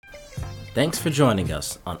Thanks for joining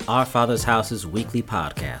us on Our Father's House's weekly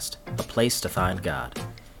podcast, A Place to Find God.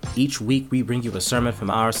 Each week we bring you a sermon from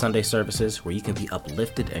our Sunday services where you can be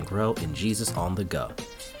uplifted and grow in Jesus on the go.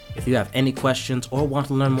 If you have any questions or want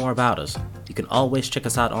to learn more about us, you can always check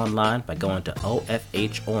us out online by going to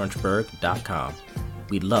ofhorangeburg.com.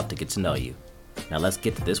 We'd love to get to know you. Now let's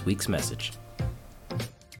get to this week's message.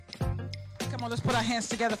 Come on, let's put our hands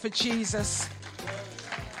together for Jesus.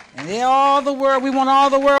 And all the world, we want all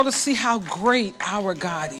the world to see how great our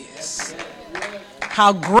God is.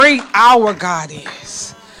 How great our God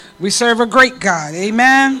is. We serve a great God,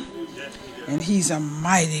 amen? And he's a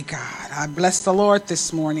mighty God. I bless the Lord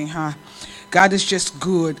this morning, God is just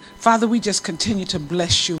good. Father, we just continue to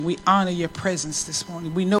bless you. We honor your presence this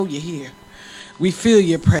morning. We know you're here. We feel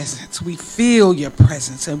your presence. We feel your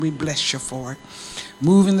presence, and we bless you for it.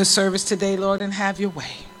 Move in the service today, Lord, and have your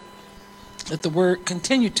way. Let the word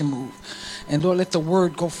continue to move. And Lord, let the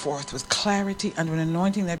word go forth with clarity under an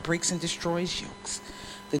anointing that breaks and destroys yokes.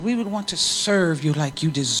 That we would want to serve you like you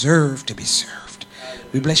deserve to be served.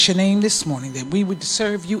 We bless your name this morning, that we would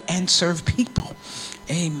serve you and serve people.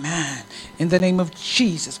 Amen. In the name of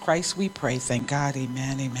Jesus Christ, we pray. Thank God.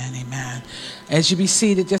 Amen, amen, amen. As you be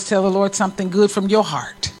seated, just tell the Lord something good from your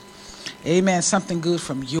heart. Amen. Something good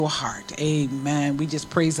from your heart. Amen. We just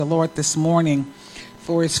praise the Lord this morning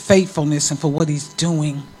for his faithfulness and for what he's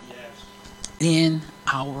doing in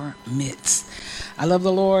our midst. I love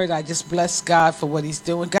the Lord. I just bless God for what he's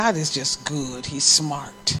doing. God is just good. He's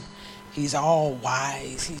smart. He's all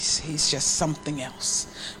wise. He's just something else.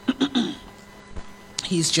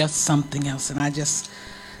 He's just something else. And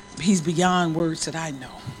he's beyond words that I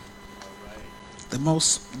know. The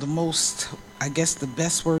most, I guess the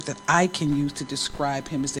best word that I can use to describe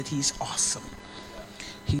him is that he's awesome.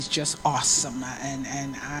 He's just awesome,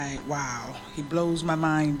 wow, he blows my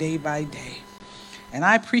mind day by day. And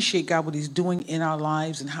I appreciate God, what he's doing in our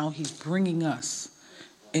lives and how he's bringing us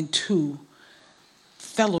into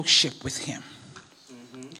fellowship with him.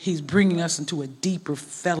 Mm-hmm. He's bringing us into a deeper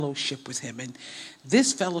fellowship with him. And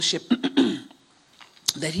this fellowship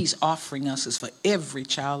that he's offering us is for every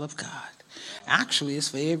child of God. Actually, it's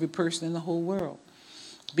for every person in the whole world.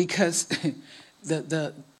 Because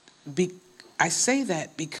I say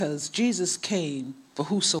that because Jesus came for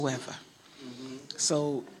whosoever. Mm-hmm.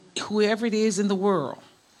 So whoever it is in the world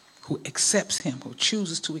who accepts him, who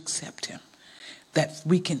chooses to accept him, that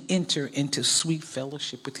we can enter into sweet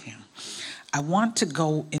fellowship with him. I want to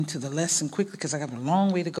go into the lesson quickly because I got a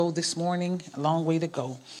long way to go this morning, a long way to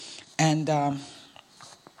go. And going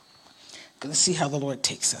to see how the Lord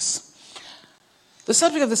takes us. The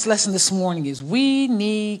subject of this lesson this morning is we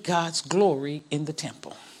need God's glory in the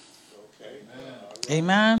temple.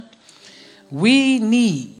 Amen. We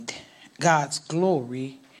need God's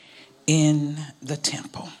glory in the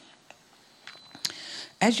temple.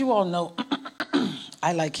 As you all know,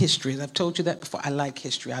 I like history. I've told you that before. I like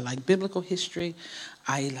history. I like biblical history.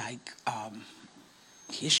 I like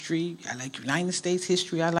history. I like United States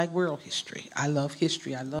history. I like world history. I love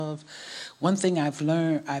history. One thing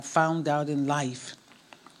I've found out in life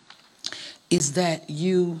is that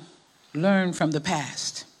you learn from the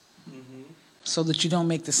past. So that you don't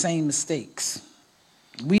make the same mistakes.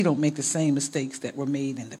 We don't make the same mistakes that were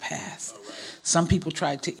made in the past. Right. Some people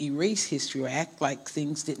try to erase history or act like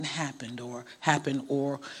things didn't happen, or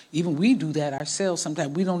even we do that ourselves.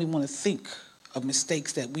 Sometimes we don't even want to think of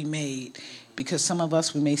mistakes that we made because some of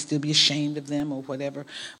us, we may still be ashamed of them or whatever.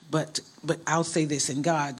 But I'll say this, in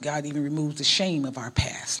God even removes the shame of our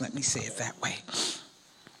past. Let me say it that way.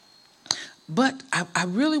 But I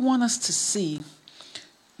really want us to see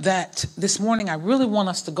that this morning I really want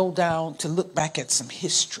us to go down to look back at some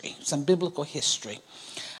history, some biblical history.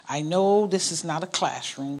 I know this is not a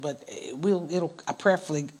classroom, but it'll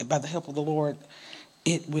prayerfully, by the help of the Lord,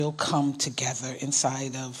 it will come together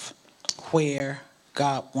inside of where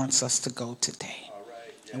God wants us to go today. All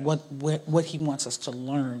right, yeah. And what he wants us to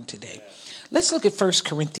learn today. Yeah. Let's look at 1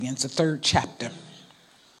 Corinthians, the 3rd chapter.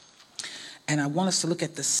 And I want us to look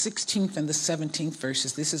at the 16th and the 17th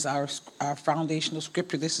verses. This is our foundational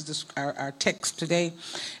scripture. This is our text today.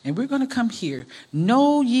 And we're going to come here.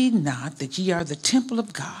 Know ye not that ye are the temple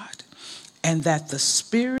of God, and that the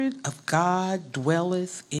Spirit of God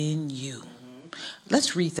dwelleth in you. Mm-hmm.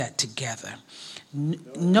 Let's read that together.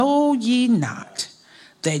 Know ye not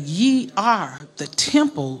that ye are the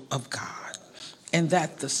temple of God, and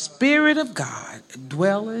that the Spirit of God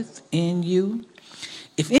dwelleth in you?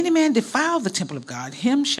 If any man defile the temple of God,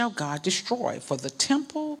 him shall God destroy. For the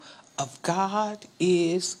temple of God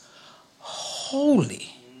is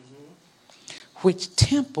holy, which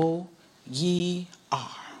temple ye are.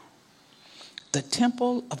 The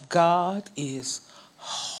temple of God is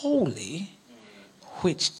holy,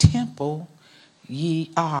 which temple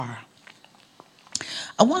ye are.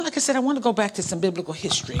 Like I said, I want to go back to some biblical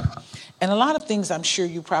history. And a lot of things I'm sure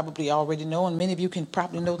you probably already know, and many of you can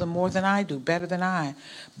probably know them more than I do, better than I.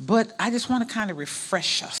 But I just want to kind of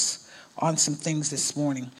refresh us on some things this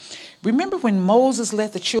morning. Remember when Moses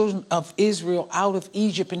led the children of Israel out of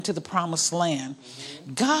Egypt into the promised land,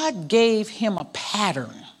 God gave him a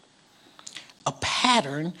pattern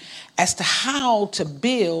as to how to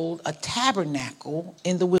build a tabernacle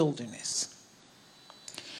in the wilderness.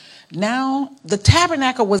 Now, the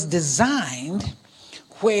tabernacle was designed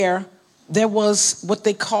where there was what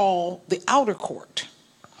they call the outer court.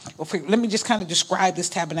 Let me just kind of describe this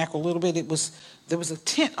tabernacle a little bit. There was a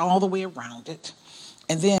tent all the way around it.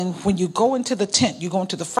 And then when you go into the tent, you go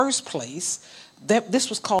into the first place. This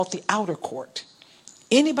was called the outer court.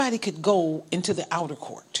 Anybody could go into the outer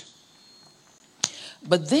court.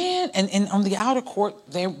 But then, and on the outer court,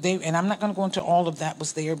 and I'm not going to go into all of that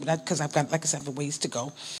was there, but because I've got, like I said, the ways to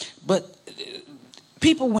go. But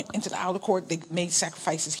people went into the outer court. They made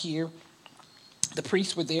sacrifices here. The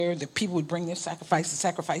priests were there. The people would bring their sacrifices.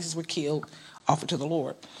 Sacrifices were killed, offered to the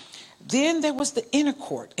Lord. Then there was the inner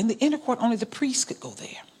court. In the inner court, only the priests could go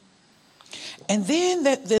there. And then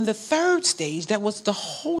the third stage, that was the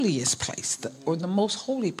holiest place, or the most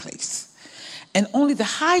holy place. And only the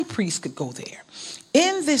high priest could go there.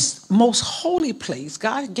 In this most holy place,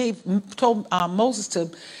 God told Moses to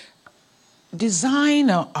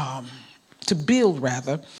build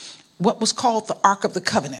what was called the Ark of the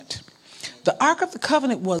Covenant. The Ark of the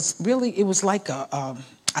Covenant was like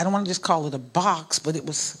I don't want to just call it a box, but it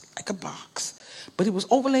was like a box. But it was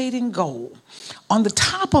overlaid in gold. On the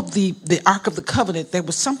top of the Ark of the Covenant, there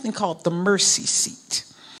was something called the mercy seat.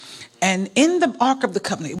 And in the Ark of the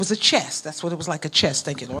Covenant, it was a chest. That's what it was, like a chest.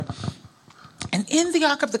 Thank you, Lord. And in the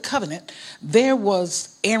Ark of the Covenant, there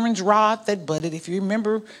was Aaron's rod that budded. If you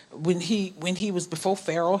remember when he was before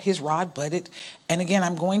Pharaoh, his rod budded. And again,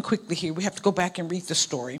 I'm going quickly here. We have to go back and read the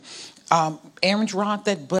story. Aaron's rod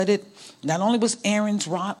that budded. Not only was Aaron's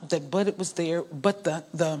rod that budded was there, but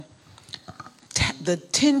the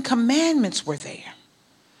 10 Commandments were there.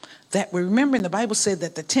 That we remember, in the Bible said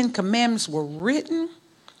that the 10 Commandments were written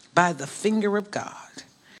by the finger of God.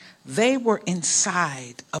 They were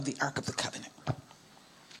inside of the Ark of the Covenant.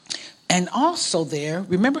 And also there,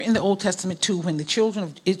 remember in the Old Testament too, when the children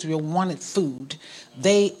of Israel wanted food,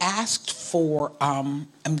 they asked for, and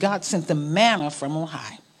God sent them manna from on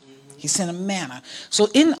high. He sent them manna. So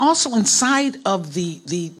also inside of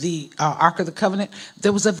the Ark of the Covenant,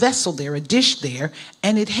 there was a vessel there, a dish there,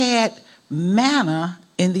 and it had manna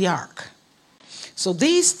in the ark. So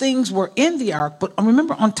these things were in the ark, but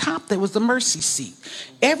remember on top there was the mercy seat.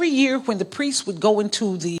 Every year when the priests would go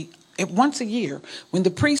into once a year, when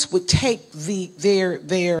the priests would take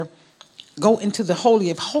go into the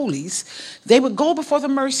Holy of Holies, they would go before the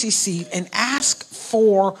mercy seat and ask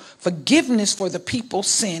for forgiveness for the people's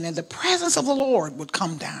sin, and the presence of the Lord would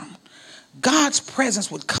come down. God's presence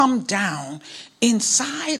would come down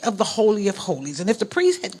inside of the Holy of Holies. And if the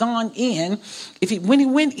priest had gone in, when he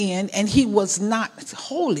went in and he was not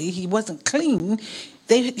holy, he wasn't clean,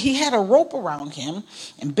 he had a rope around him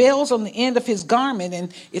and bells on the end of his garment.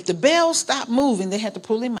 And if the bells stopped moving, they had to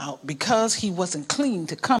pull him out because he wasn't clean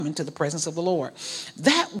to come into the presence of the Lord.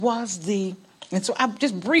 And so I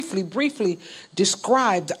just briefly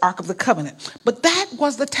described the Ark of the Covenant. But that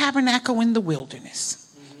was the tabernacle in the wilderness.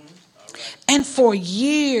 And for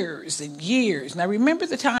years and years, now remember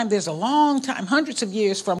the time, there's a long time, hundreds of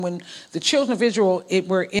years from when the children of Israel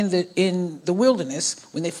were in the wilderness,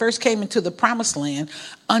 when they first came into the promised land,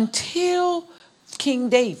 until King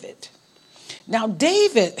David. Now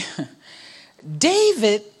David,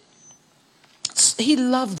 he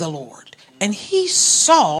loved the Lord, and he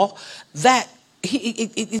saw that,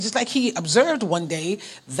 it's just like he observed one day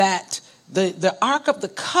that the Ark of the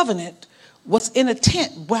Covenant was in a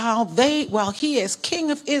tent while he, as king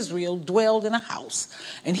of Israel, dwelled in a house.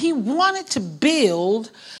 And he wanted to build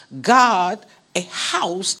God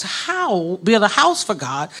build a house for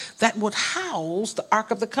God that would house the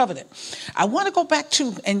Ark of the Covenant. I want to go back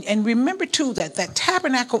to and remember too that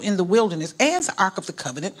tabernacle in the wilderness and the Ark of the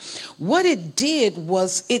Covenant, what it did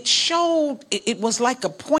was it was like a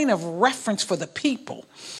point of reference for the people,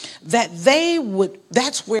 that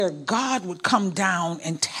that's where God would come down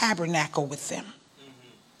and tabernacle with them.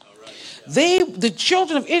 The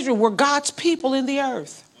children of Israel were God's people in the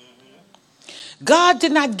earth. God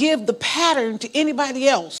did not give the pattern to anybody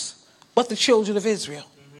else but the children of Israel.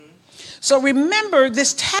 So remember,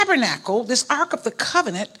 this tabernacle, this Ark of the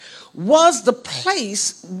Covenant, was the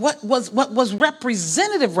place, what was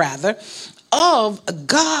representative rather of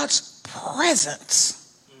God's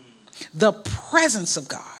presence, the presence of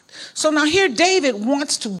God. So now here David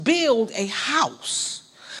wants to build a house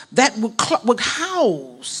that would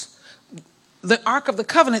house the Ark of the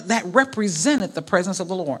Covenant that represented the presence of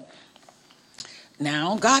the Lord.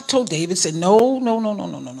 Now, God told David, said, no.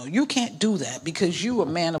 You can't do that because you are a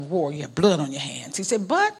man of war. You have blood on your hands. He said,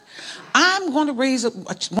 but I'm going to raise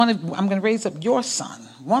up your son,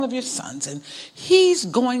 one of your sons, and he's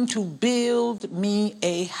going to build me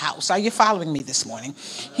a house. Are you following me this morning?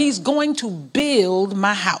 He's going to build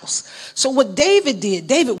my house. So what David did,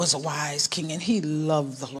 David was a wise king and he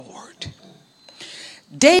loved the Lord.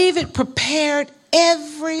 David prepared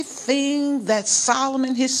everything that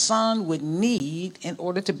Solomon, his son, would need in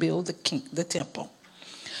order to build the temple.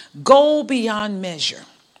 Gold beyond measure,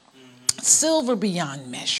 silver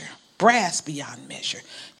beyond measure, brass beyond measure.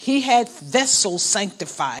 He had vessels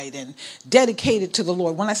sanctified and dedicated to the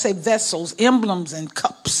Lord. When I say vessels, emblems and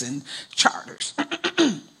cups and charters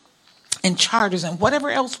and whatever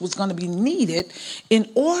else was going to be needed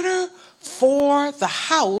in order for the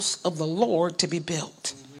house of the Lord to be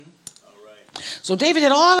built. So David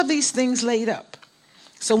had all of these things laid up.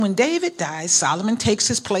 So when David dies, Solomon takes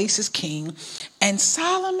his place as king. And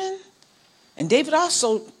David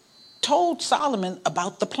also told Solomon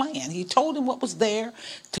about the plan. He told him what was there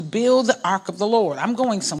to build the ark of the Lord. I'm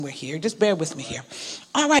going somewhere here. Just bear with me here.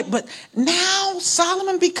 All right, but now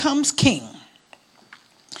Solomon becomes king.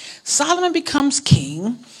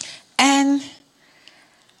 And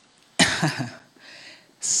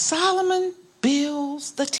Solomon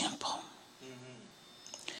builds the temple.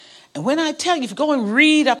 And when I tell you, if you go and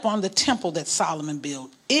read up on the temple that Solomon built,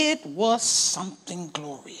 it was something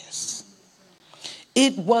glorious.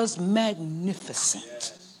 It was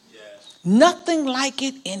magnificent. Yes. Nothing like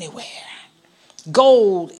it anywhere.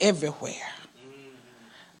 Gold everywhere.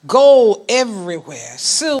 Gold everywhere.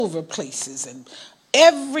 Silver places. And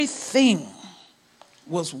everything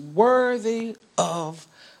was worthy of,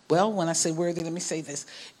 well, when I say worthy, let me say this.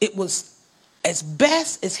 It was as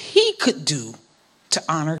best as he could do to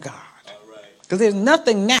honor God. Because there's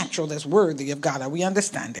nothing natural that's worthy of God. Are we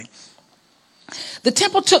understanding? The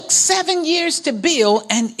temple took 7 years to build,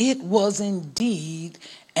 and it was indeed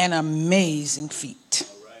an amazing feat.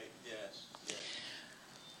 Yes.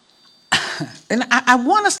 And I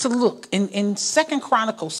want us to look in 2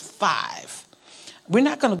 Chronicles 5. We're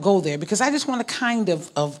not going to go there because I just want to kind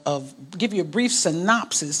of give you a brief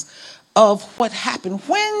synopsis of what happened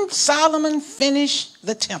when Solomon finished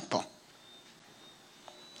the temple.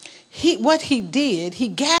 What he did, he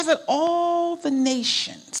gathered all the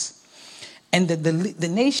nations and the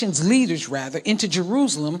nation's leaders, rather, into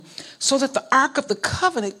Jerusalem so that the Ark of the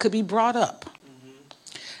Covenant could be brought up.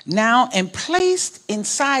 Now, and placed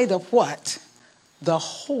inside of what? The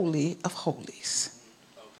Holy of Holies.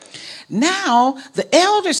 Now, the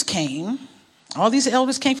elders came. All these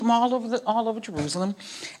elders came from all over Jerusalem.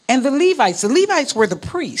 And the Levites were the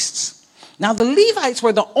priests. Now, the Levites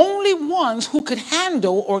were the only ones who could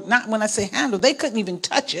handle, or not when I say handle, they couldn't even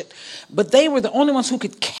touch it, but they were the only ones who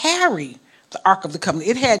could carry the Ark of the Covenant.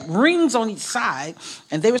 It had rings on each side,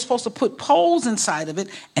 and they were supposed to put poles inside of it,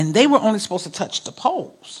 and they were only supposed to touch the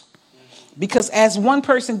poles. Because as one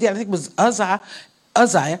person did, I think it was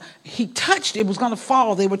Uzziah, he touched it, was going to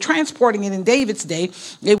fall. They were transporting it in David's day.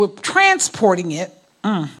 They were transporting it.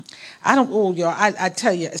 I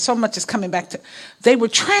tell you, so much is coming back to. They were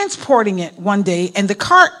transporting it one day, and the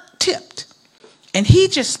cart tipped. And he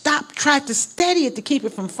just stopped, tried to steady it to keep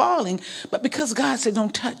it from falling. But because God said,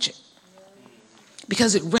 don't touch it.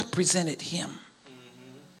 Because it represented him.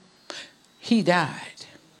 He died.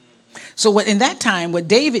 So in that time, what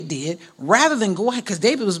David did, rather than go ahead, because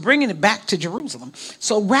David was bringing it back to Jerusalem.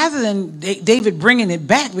 So rather than David bringing it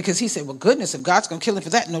back, because he said, well, goodness, if God's going to kill him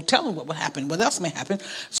for that, no telling what would happen, what else may happen.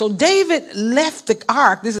 So David left the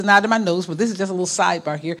ark. This is not in my notes, but this is just a little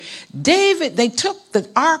sidebar here. They took the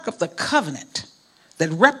Ark of the Covenant that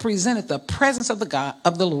represented the presence of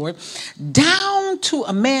the Lord down to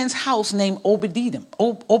a man's house named Obed-Edom.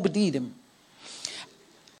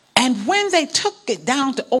 And when they took it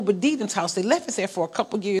down to Obed-Edom's house, they left it there for a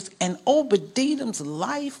couple of years, and Obed-Edom's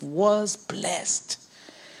life was blessed.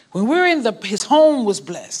 When we're his home was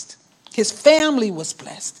blessed. His family was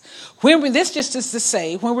blessed. This just is to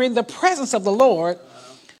say, when we're in the presence of the Lord,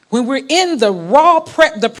 when we're in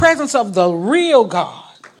the presence of the real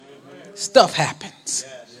God, stuff happens.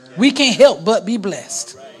 We can't help but be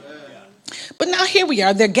blessed. But now here we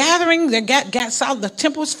are. They're gathering. The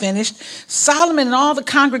temple was finished. Solomon and all the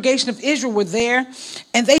congregation of Israel were there,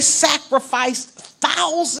 and they sacrificed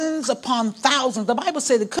thousands upon thousands. The Bible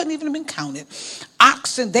said it couldn't even have been counted.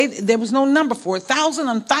 Oxen, there was no number for it. Thousands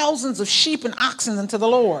and thousands of sheep and oxen unto the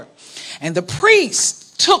Lord. And the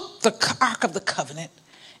priests took the Ark of the Covenant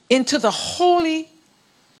into the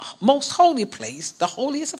most holy place, the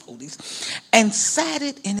holiest of holies, and sat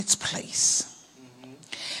it in its place.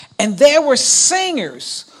 And there were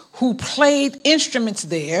singers who played instruments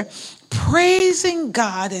there, praising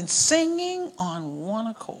God and singing on one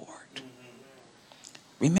accord.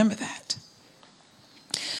 Remember that.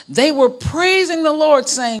 They were praising the Lord,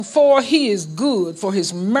 saying, for he is good, for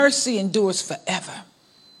his mercy endures forever.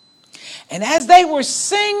 And as they were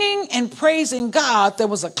singing and praising God, there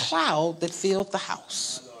was a cloud that filled the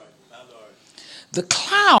house. The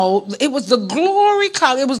cloud, it was the glory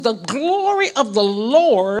cloud. It was the glory of the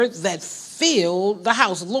Lord that filled the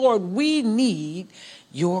house. Lord, we need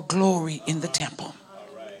your glory in the temple.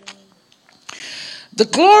 The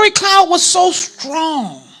glory cloud was so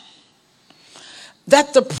strong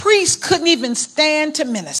that the priest couldn't even stand to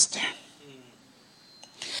minister.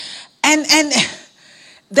 And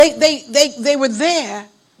they were there,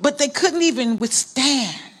 but they couldn't even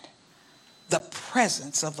withstand the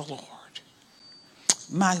presence of the Lord.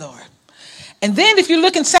 My Lord. And then if you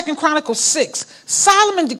look in 2 Chronicles 6,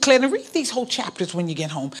 Solomon declared, and read these whole chapters when you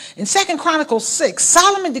get home. In 2 Chronicles 6,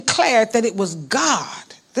 Solomon declared that it was God.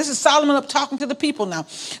 This is Solomon up talking to the people now.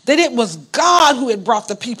 That it was God who had brought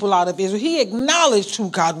the people out of Israel. He acknowledged who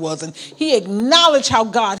God was, and he acknowledged how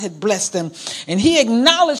God had blessed them. And he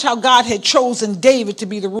acknowledged how God had chosen David to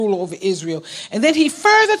be the ruler over Israel. And then he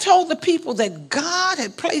further told the people that God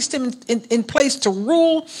had placed him in place to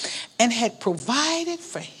rule and had provided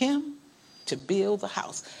for him to build the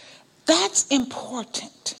house. That's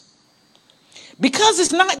important. Because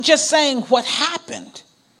it's not just saying what happened,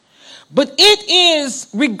 but it is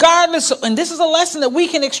regardless of, and this is a lesson that we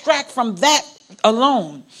can extract from that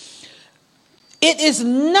alone. It is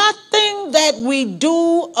nothing that we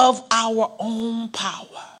do of our own power.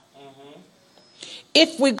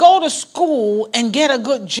 If we go to school and get a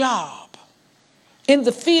good job in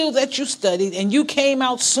the field that you studied and you came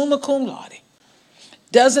out summa cum laude,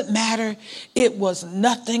 doesn't matter. It was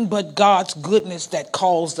nothing but God's goodness that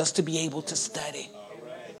caused us to be able to study.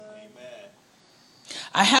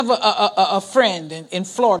 I have a friend in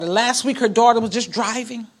Florida. Last week, her daughter was just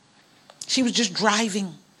driving. She was just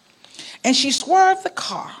driving. And she swerved the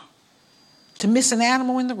car to miss an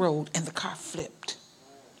animal in the road, and the car flipped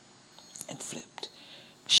and flipped.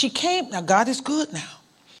 She came. Now, God is good now.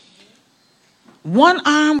 One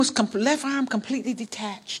arm was, left arm completely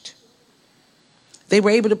detached. They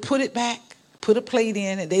were able to put it back, put a plate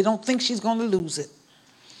in, and they don't think she's going to lose it.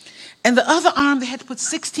 And the other arm, they had to put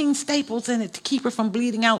 16 staples in it to keep her from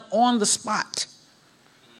bleeding out on the spot.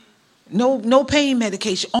 No pain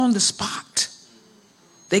medication, on the spot.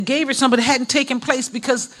 They gave her some, but it hadn't taken place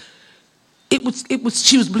because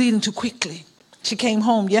she was bleeding too quickly. She came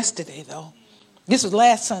home yesterday, though. This was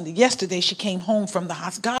last Sunday. Yesterday, she came home from the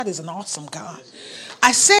hospital. God is an awesome God.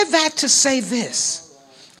 I said that to say this.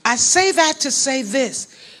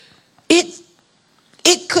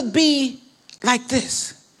 It could be like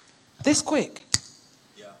this quick,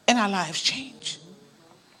 and our lives change.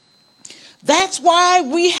 That's why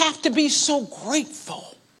we have to be so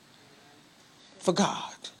grateful for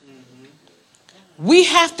God. We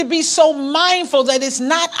have to be so mindful that it's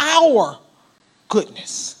not our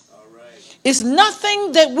goodness. It's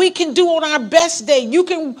nothing that we can do on our best day. You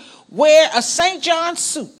can wear a St. John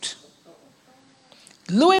suit,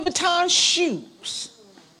 Louis Vuitton shoes,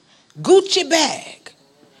 Gucci bag,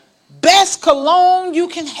 best cologne you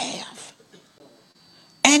can have.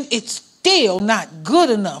 And it's still not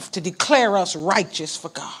good enough to declare us righteous for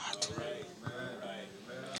God.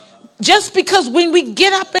 Just because when we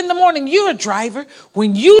get up in the morning, you're a driver.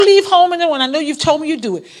 When you leave home in the morning, I know you've told me you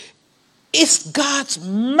do it. It's God's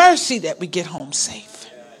mercy that we get home safe.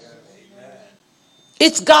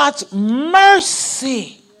 It's God's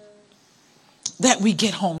mercy that we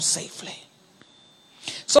get home safely.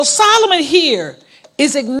 So Solomon here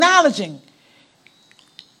is acknowledging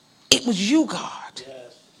it was you, God,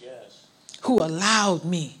 who allowed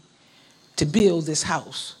me to build this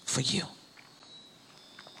house for you.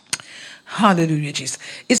 Hallelujah, Jesus.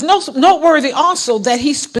 It's noteworthy also that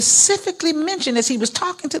he specifically mentioned as he was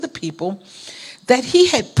talking to the people that he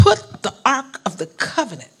had put the Ark of the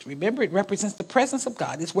Covenant. Remember, it represents the presence of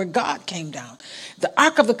God. It's where God came down. The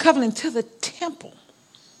Ark of the Covenant to the temple.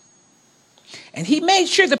 And he made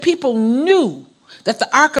sure the people knew that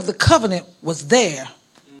the Ark of the Covenant was there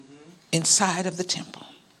inside of the temple.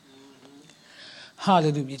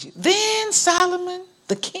 Hallelujah. Then Solomon,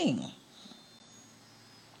 the king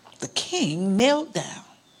knelt down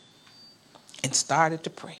and started to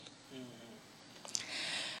pray.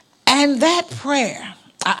 And that prayer,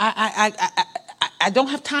 I don't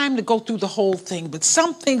have time to go through the whole thing, but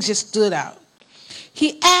some things just stood out.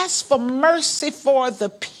 He asked for mercy for the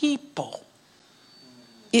people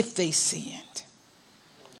if they sinned.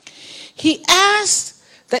 He asked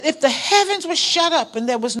that if the heavens were shut up and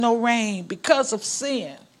there was no rain because of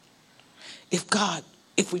sin,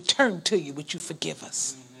 if we turn to you, would you forgive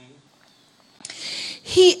us?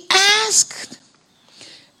 He asked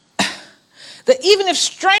that even if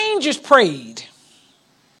strangers prayed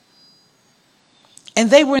and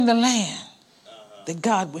they were in the land, that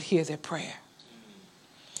God would hear their prayer.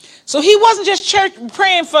 So he wasn't just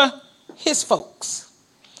praying for his folks.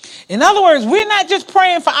 In other words, we're not just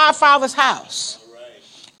praying for our Father's house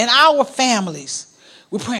and our families.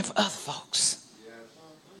 We're praying for other folks.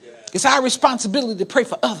 It's our responsibility to pray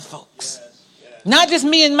for other folks. Not just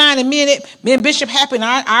me and mine and me and Bishop Happy and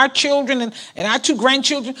our children and our 2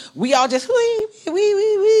 grandchildren. We all just,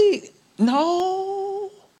 wee. No.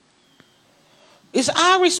 It's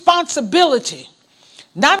our responsibility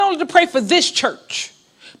not only to pray for this church,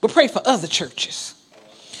 but pray for other churches.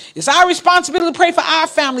 It's our responsibility to pray for our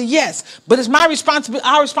family, yes, but it's our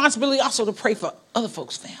responsibility also to pray for other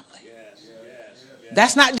folks' family.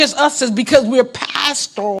 That's not just us, it's because we're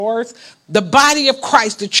pastors. The body of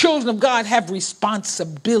Christ, the children of God, have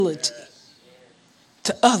responsibility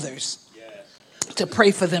to others to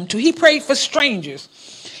pray for them too. He prayed for strangers.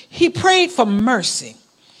 He prayed for mercy.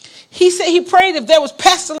 He said he prayed if there was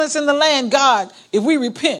pestilence in the land, God, if we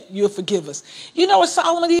repent, you'll forgive us. You know what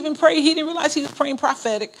Solomon even prayed? He didn't realize he was praying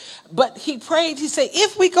prophetic, but he prayed, he said,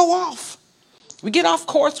 if we go off, we get off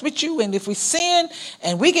course with you, and if we sin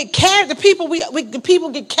and we get carried, the people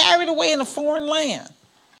get carried away in a foreign land.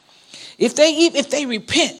 If they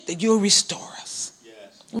repent, that you'll restore us.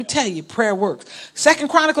 Let me tell you, prayer works. 2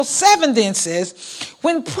 Chronicles 7 then says,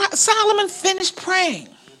 when Solomon finished praying,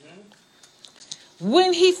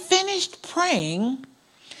 when he finished praying,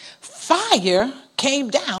 fire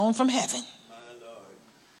came down from heaven.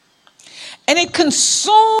 And it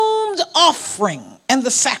consumed the offering and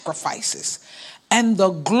the sacrifices. And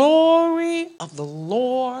the glory of the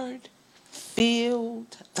Lord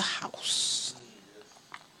filled the house.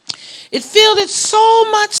 It filled it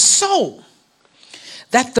so much so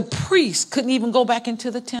that the priest couldn't even go back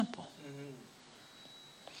into the temple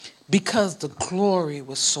because the glory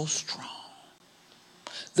was so strong.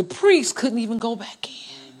 The priest couldn't even go back in.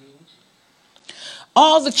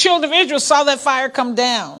 All the children of Israel saw that fire come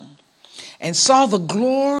down and saw the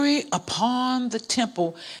glory upon the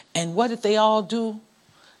temple. And what did they all do?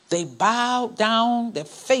 They bowed down their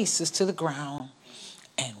faces to the ground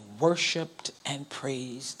and worshiped and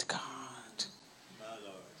praised God.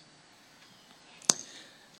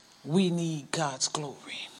 We need God's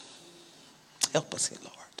glory. Help us here,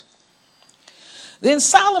 Lord. Then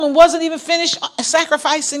Solomon wasn't even finished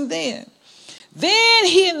sacrificing then. Then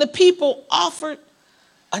he and the people offered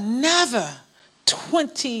another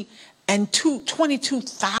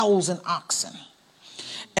 22,000 oxen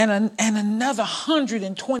and another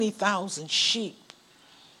 120,000 sheep.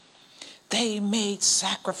 They made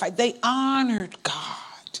sacrifice. They honored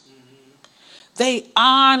God. They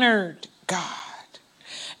honored God.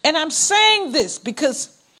 And I'm saying this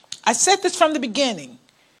because I said this from the beginning.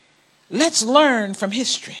 Let's learn from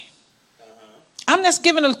history. I'm just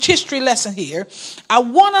giving a history lesson here. I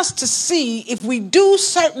want us to see if we do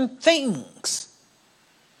certain things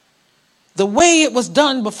the way it was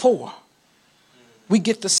done before, we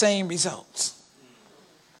get the same results.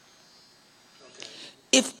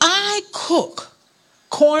 If I cook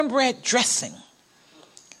cornbread dressing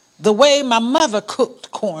the way my mother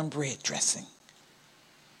cooked cornbread dressing,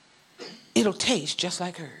 it'll taste just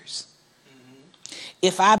like hers.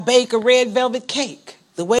 If I bake a red velvet cake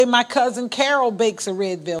the way my cousin Carol bakes a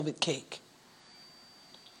red velvet cake,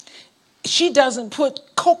 she doesn't put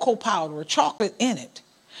cocoa powder or chocolate in it.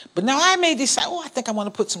 But now I may decide, I think I want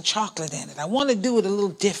to put some chocolate in it. I want to do it a little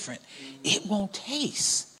different. It won't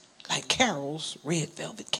taste like Carol's red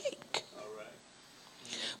velvet cake.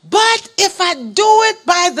 But if I do it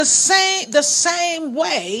by the same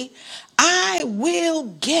way, I will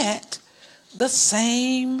get the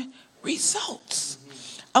same results.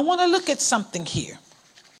 I want to look at something here.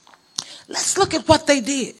 Let's look at what they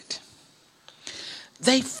did.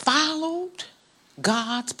 They followed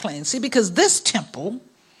God's plan. See, because this temple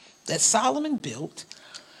that Solomon built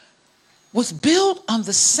was built on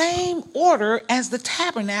the same order as the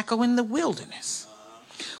tabernacle in the wilderness.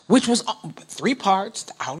 which was three parts: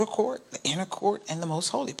 the outer court, the inner court, and the most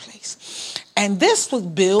holy place. And this was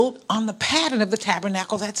built on the pattern of the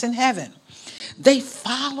tabernacle that's in heaven. They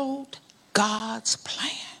followed God's plan.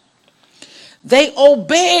 They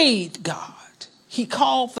obeyed God. He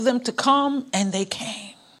called for them to come, and they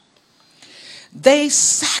came. They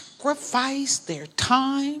sacrificed their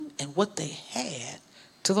time and what they had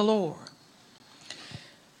to the Lord.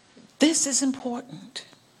 This is important.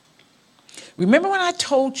 Remember when I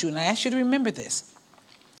told you, and I asked you to remember this,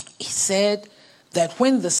 he said that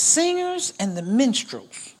when the singers and the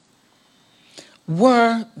minstrels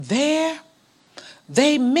were there,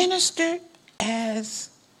 they ministered as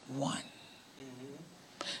one.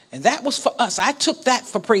 And that was for us. I took that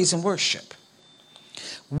for praise and worship.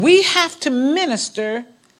 We have to minister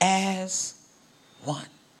as one.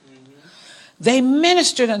 They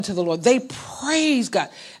ministered unto the Lord. They praised God.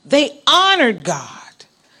 They honored God.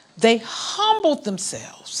 They humbled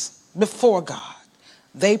themselves before God.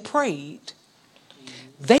 They prayed.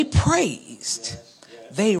 They praised.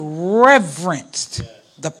 They reverenced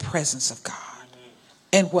the presence of God.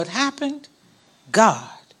 And what happened? God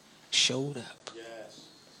showed up.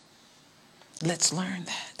 Let's learn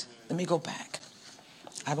that. Let me go back.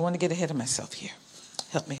 I don't want to get ahead of myself here.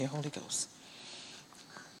 Help me here, Holy Ghost.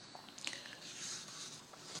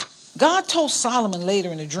 God told Solomon later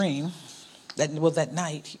in a dream, that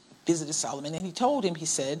night, he visited Solomon, and he told him, he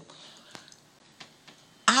said,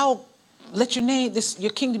 I'll let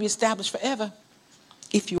your kingdom be established forever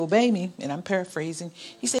if you obey me. And I'm paraphrasing.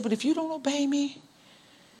 He said, but if you don't obey me,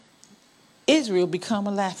 Israel become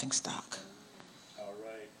a laughingstock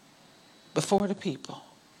before the people.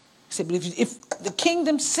 He said, but if the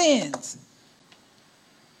kingdom sins,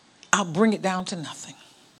 I'll bring it down to nothing.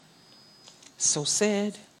 So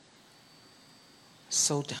said,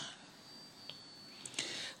 so done.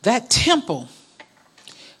 That temple,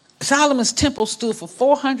 Solomon's temple, stood for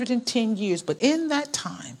 410 years. But in that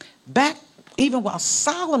time, back even while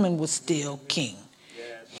Solomon was still king,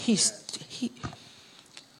 he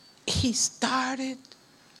started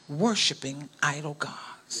worshiping idol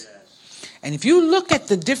gods. And if you look at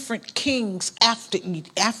the different kings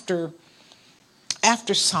after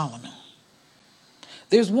Solomon,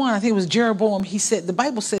 there's one, I think it was Jeroboam. He said, the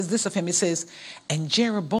Bible says this of him. It says, and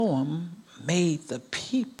Jeroboam made the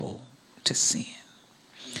people to sin.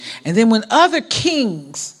 And then when other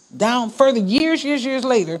kings, down further, years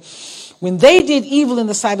later, when they did evil in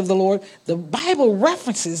the sight of the Lord, the Bible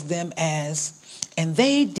references them as, and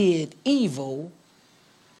they did evil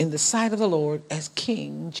in the sight of the Lord as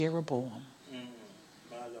King Jeroboam.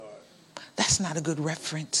 My Lord. That's not a good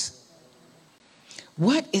reference.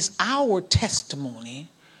 What is our testimony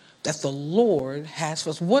that the Lord has for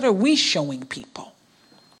us? What are we showing people?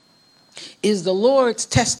 Is the Lord's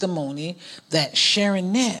testimony that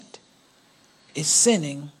Sharonette is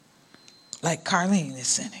sinning like Carleen is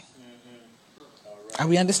sinning? Are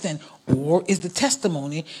we understanding? Or is the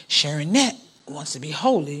testimony Sharonette wants to be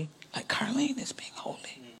holy like Carleen is being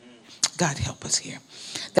holy? God help us here.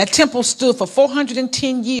 That temple stood for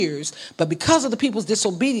 410 years, but because of the people's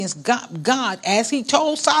disobedience, God, as he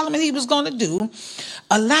told Solomon he was going to do,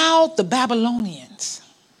 allowed the Babylonians.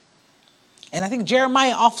 And I think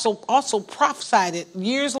Jeremiah also prophesied it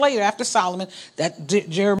years later after Solomon that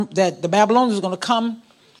the Babylonians were going to come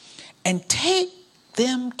and take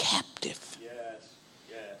them captive.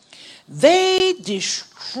 They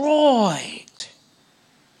destroyed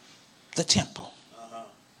the temple.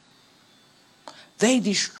 They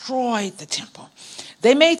destroyed the temple.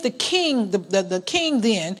 They made the king, the king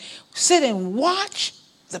then sit and watch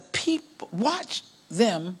the people, watch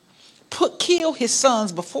them kill his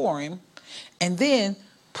sons before him, and then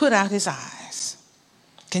put out his eyes.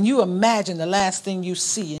 Can you imagine the last thing you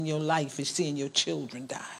see in your life is seeing your children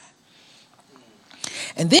die?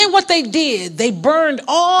 And then what they did, they burned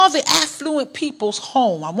all the affluent people's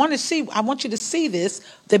home. I want you to see this.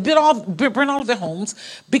 They burned all of their homes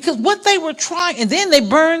because what they were trying, and then they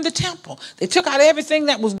burned the temple. They took out everything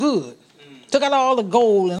that was good. Took out all the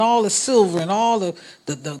gold and all the silver and all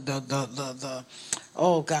the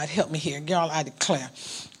oh God help me here, y'all, I declare.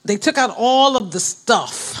 They took out all of the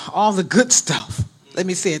stuff, all the good stuff. Let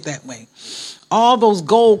me say it that way. All those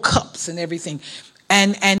gold cups and everything.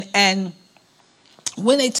 And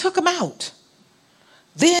when they took them out,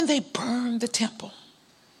 then they burned the temple.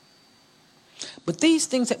 But these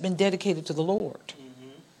things had been dedicated to the Lord.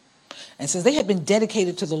 And since they had been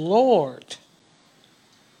dedicated to the Lord,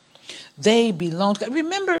 they belonged to God.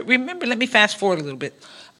 Remember, let me fast forward a little bit.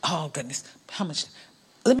 Oh, goodness. How much?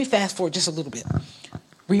 Let me fast forward just a little bit.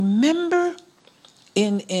 Remember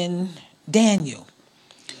in Daniel,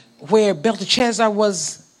 where Belteshazzar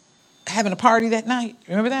was having a party that night.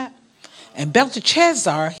 Remember that? And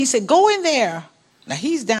Belteshazzar, he said, go in there. Now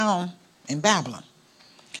he's down in Babylon.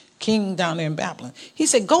 King down there in Babylon. He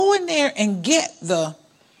said, go in there and get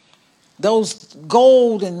those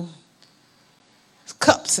gold and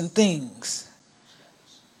cups and things,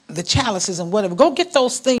 the chalices and whatever. Go get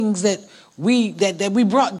those things that we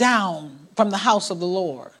brought down from the house of the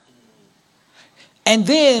Lord. And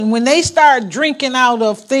then when they start drinking out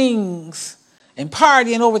of things and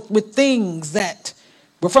partying over with things that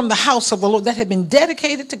were from the house of the Lord that had been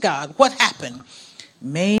dedicated to God, what happened?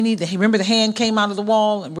 Remember the hand came out of the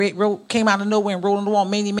wall and came out of nowhere and wrote on the wall,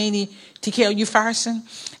 Many, many, TKL Upharsin.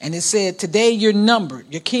 And it said, today you're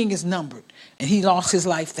numbered. Your king is numbered. And he lost his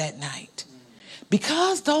life that night.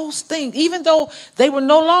 Because those things, even though they were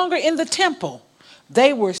no longer in the temple,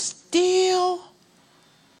 they were still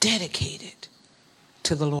dedicated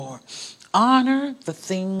to the Lord. Honor the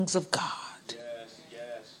things of God.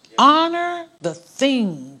 Honor the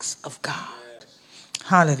things of God.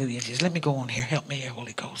 Hallelujah. Just let me go on here. Help me here,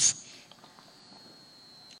 Holy Ghost.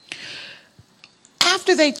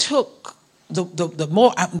 After they took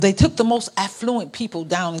the most affluent people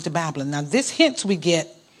down into Babylon. Now this hints we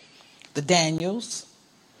get the Daniels,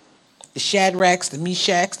 the Shadrachs, the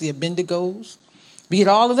Meshachs, the Abednegos. We get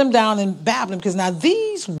all of them down in Babylon because now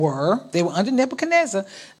they were under Nebuchadnezzar.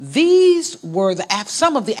 These were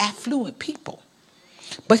some of the affluent people.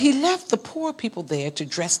 But he left the poor people there to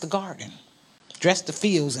dress the garden, dress the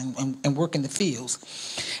fields and work in the fields.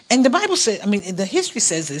 And the Bible said, the history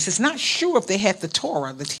says this. It's not sure if they had the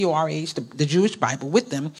Torah, the T-O-R-A-H, the Jewish Bible with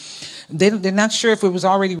them. They're not sure if it was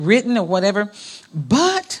already written or whatever.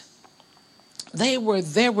 But there were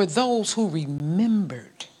those who remembered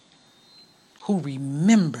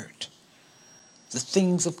the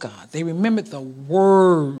things of God. They remembered the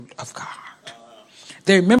word of God.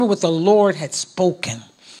 They remembered what the Lord had spoken.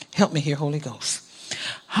 Help me here, Holy Ghost.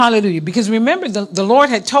 Hallelujah. Because remember, the Lord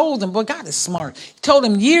had told them, boy, God is smart. He told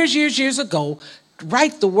them years ago,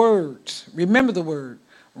 write the words. Remember the word.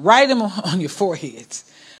 Write them on your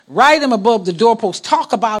foreheads. Write them above the doorpost.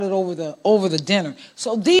 Talk about it over the dinner.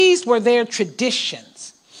 So these were their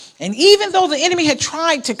traditions. And even though the enemy had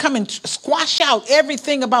tried to come and squash out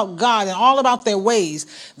everything about God and all about their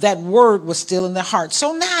ways, that word was still in their heart.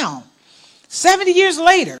 So now, 70 years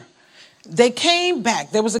later, they came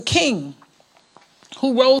back. There was a king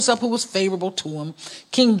who rose up, who was favorable to him,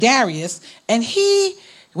 King Darius. And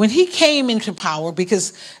when he came into power,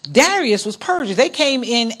 because Darius was Persia, they came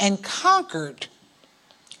in and conquered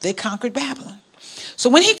Babylon. So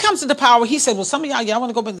when he comes into power, he said, well, some of y'all want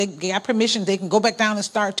to go back. They got permission. They can go back down and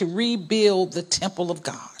start to rebuild the temple of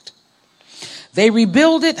God. They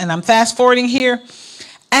rebuild it, and I'm fast forwarding here.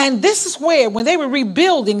 And this is where, when they were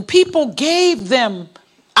rebuilding, people gave them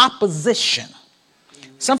opposition.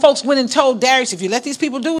 Some folks went and told Darius, if you let these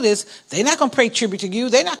people do this, they're not going to pay tribute to you.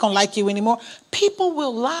 They're not going to like you anymore. People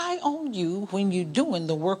will lie on you when you're doing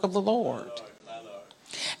the work of the Lord.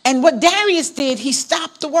 And what Darius did, he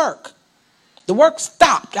stopped the work. The work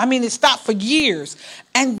stopped. It stopped for years.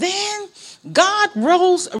 And then God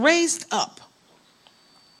raised up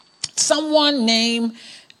someone named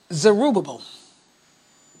Zerubbabel.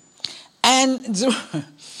 And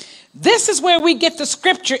this is where we get the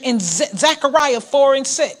scripture in Zechariah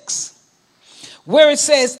 4:6, where it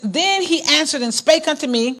says, then he answered and spake unto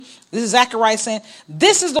me. This is Zechariah saying,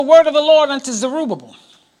 this is the word of the Lord unto Zerubbabel.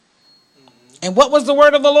 And what was the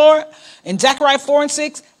word of the Lord? In Zechariah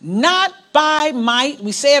 4:6, not by might,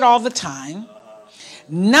 we say it all the time,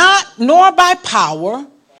 nor by power,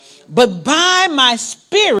 but by my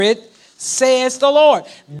spirit, says the Lord.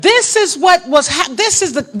 This is what was. This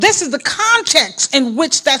is the context in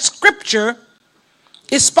which that scripture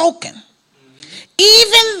is spoken.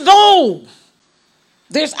 Even though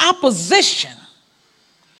there's opposition,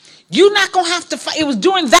 you're not going to have to fight. It was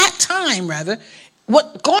during that time, rather.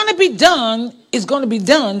 What's going to be done is going to be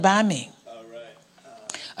done by me. All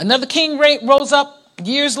right. Another king rose up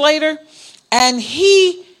years later, and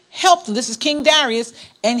he helped them. This is King Darius,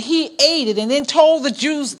 and he aided and then told the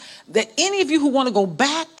Jews that any of you who want to go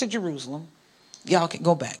back to Jerusalem, y'all can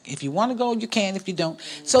go back. If you want to go, you can. If you don't.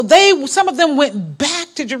 So some of them went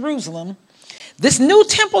back to Jerusalem. This new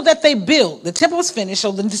temple that they built, the temple was finished.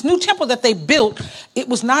 So this new temple that they built, it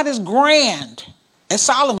was not as grand as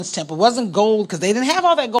Solomon's temple. It wasn't gold because they didn't have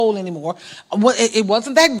all that gold anymore. It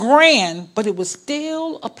wasn't that grand, but it was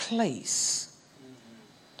still a place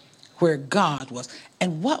where God was.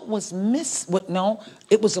 And what was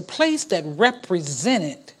it was a place that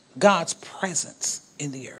represented God's presence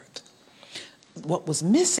in the earth. What was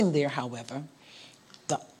missing there, however,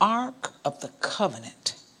 the Ark of the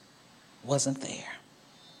Covenant wasn't there.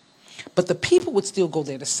 But the people would still go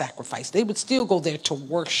there to sacrifice. They would still go there to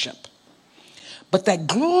worship. But that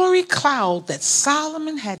glory cloud that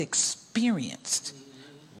Solomon had experienced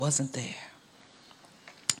wasn't there.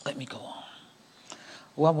 Let me go on.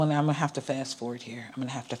 Well, I'm going to have to fast forward here. I'm going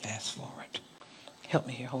to have to fast forward. Help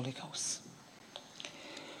me here, Holy Ghost.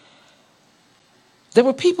 There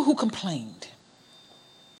were people who complained.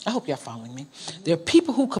 I hope y'all following me. There are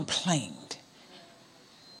people who complained.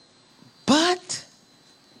 But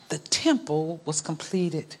the temple was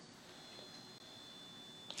completed.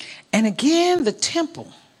 And again, the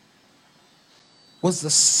temple was the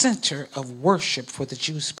center of worship for the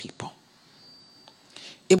Jewish people.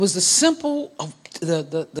 It was the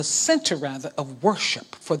center of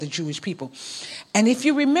worship for the Jewish people. And if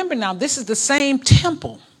you remember now, this is the same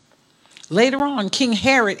temple. Later on, King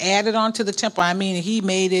Herod added on to the temple. I mean, he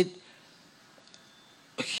made it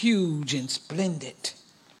huge and splendid.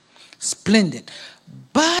 Splendid.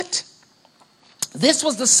 But this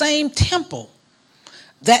was the same temple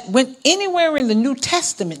that went anywhere in the New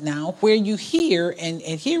Testament now where you hear and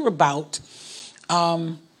hear about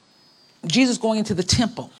Jesus going into the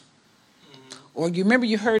temple. Or you remember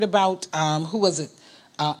you heard about, who was it?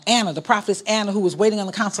 Anna, the prophetess Anna, who was waiting on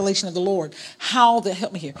the consolation of the Lord.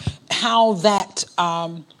 Help me here. How that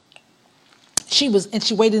she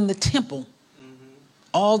waited in the temple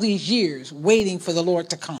all these years waiting for the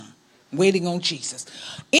Lord to come, waiting on Jesus.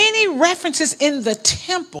 Any references in the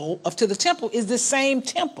temple to the temple is the same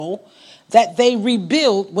temple that they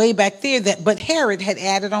rebuilt way back there but Herod had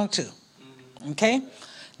added on to. Okay?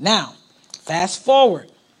 Now, fast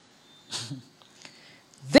forward.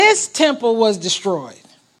 This temple was destroyed.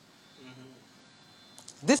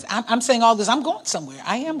 I'm saying all this. I'm going somewhere.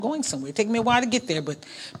 I am going somewhere. It took me a while to get there, but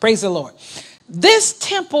praise the Lord. This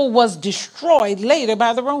temple was destroyed later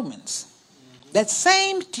by the Romans. That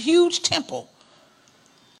same huge temple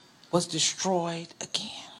was destroyed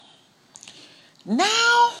again.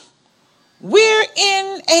 Now we're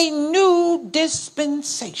in a new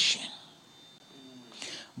dispensation.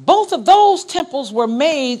 Both of those temples were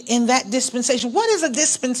made in that dispensation. What is a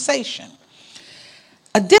dispensation?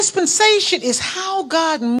 A dispensation is how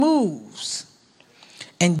God moves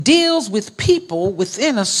and deals with people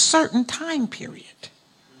within a certain time period.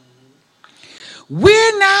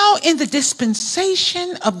 We're now in the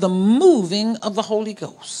dispensation of the moving of the Holy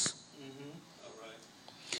Ghost.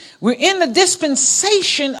 We're in the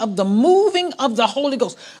dispensation of the moving of the Holy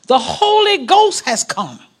Ghost. The Holy Ghost has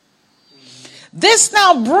come. This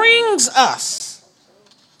now brings us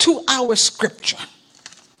to our scripture.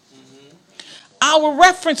 Our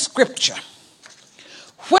reference scripture,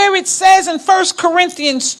 where it says in 1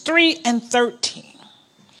 Corinthians 3:13.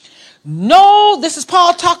 No, this is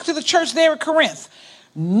Paul talking to the church there at Corinth.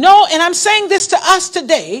 No, and I'm saying this to us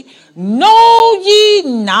today. Know ye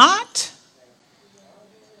not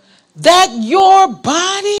that ye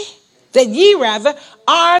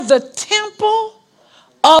are the temple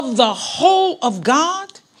of the whole of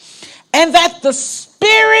God, and that the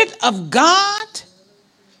Spirit of God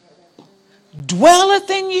dwelleth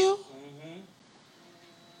in you?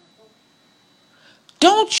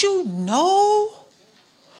 Don't you know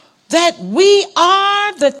that we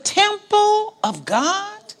are the temple of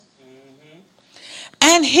God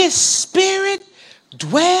and his Spirit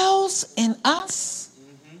dwells in us?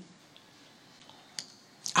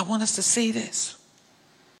 I want us to see this.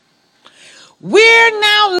 We're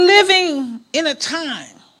now living in a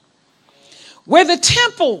time where the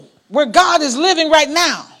temple where God is living right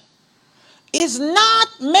now is not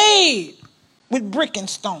made with brick and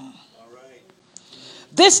stone.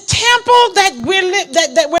 This temple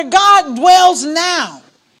that where God dwells now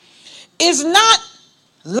is not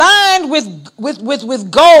lined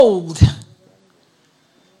with gold.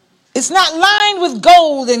 It's not lined with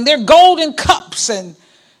gold and they're golden cups, and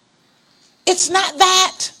it's not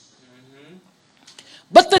that.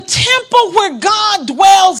 But the temple where God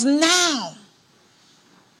dwells now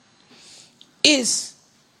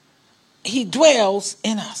he dwells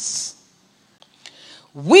in us.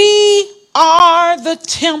 We are the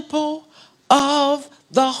temple of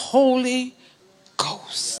the Holy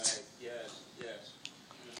Ghost.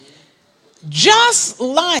 Just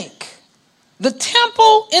like the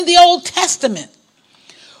temple in the Old Testament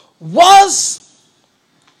was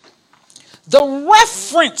the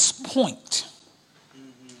reference point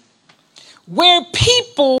where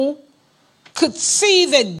people could see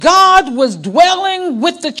that God was dwelling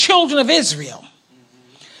with the children of Israel.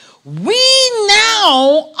 We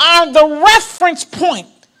now are the reference point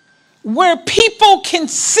where people can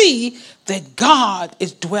see that God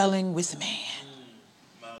is dwelling with man.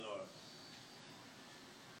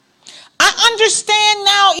 I understand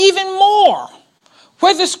now even more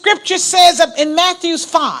where the scripture says in Matthew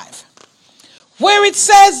 5, where it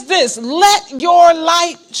says this, let your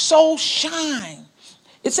light so shine.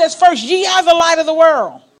 It says first, ye are the light of the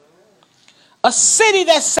world. A city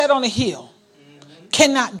that's set on a hill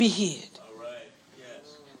cannot be hid.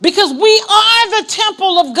 Because we are the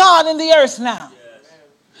temple of God in the earth now.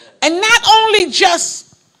 And not only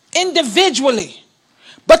just individually,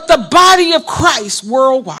 but the body of Christ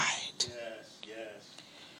worldwide.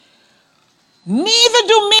 Neither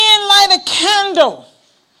do men light a candle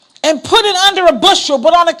and put it under a bushel,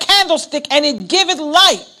 but on a candlestick, and it giveth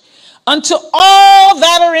light unto all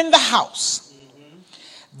that are in the house.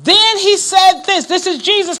 Then he said this is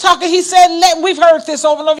Jesus talking. He said, we've heard this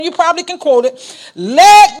over and over. You probably can quote it.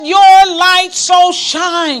 Let your light so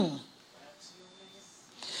shine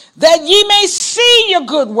that ye may see your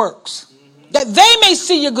good works, that they may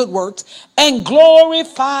see your good works and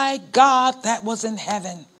glorify God that was in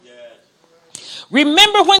heaven.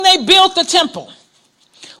 Remember when they built the temple?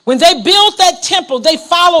 When they built that temple, they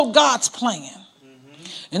followed God's plan.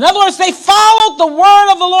 In other words, they followed the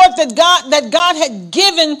word of the Lord that God had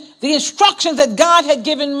given, the instructions that God had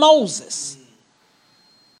given Moses.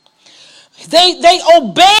 They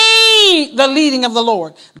obeyed the leading of the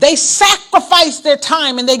Lord. They sacrificed their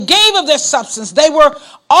time and they gave of their substance. They were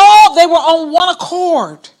on one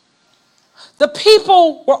accord. The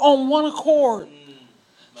people were on one accord.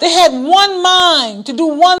 They had one mind to do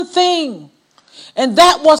one thing, and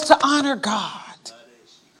that was to honor God.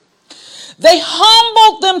 They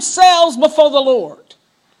humbled themselves before the Lord.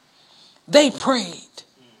 They prayed.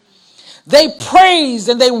 They praised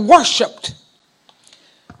and they worshiped.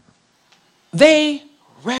 They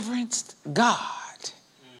reverenced God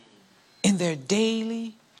in their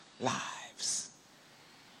daily lives.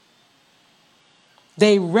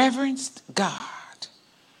 They reverenced God.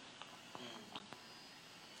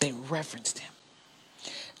 They reverenced him.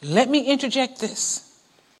 Let me interject this.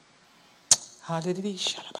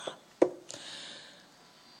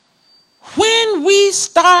 When we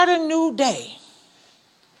start a new day,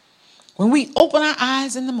 when we open our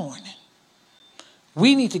eyes in the morning,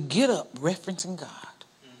 we need to get up reverencing God.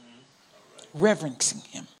 Reverencing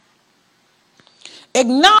him.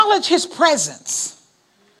 Acknowledge his presence.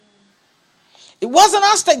 It wasn't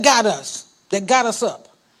us that got us up.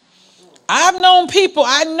 I know people,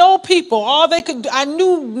 all they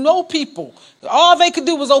could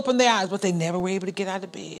do was open their eyes, but they never were able to get out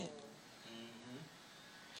of bed.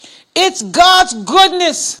 It's God's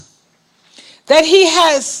goodness that he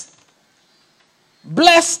has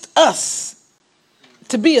blessed us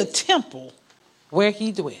to be a temple where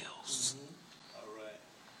he dwells.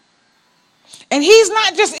 And he's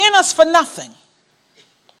not just in us for nothing.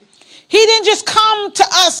 He didn't just come to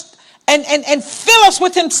us and fill us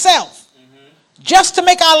with himself just to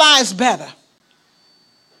make our lives better,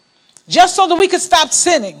 just so that we could stop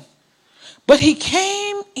sinning. But he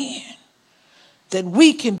came in that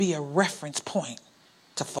we can be a reference point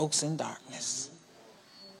to folks in darkness.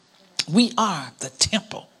 We are the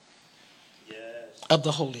temple of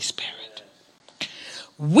the Holy Spirit.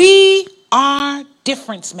 We are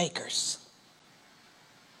difference makers.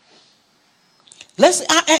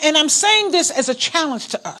 And I'm saying this as a challenge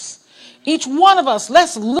to us. Each one of us,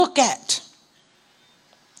 let's look at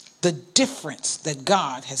the difference that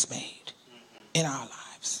God has made in our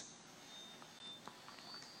lives.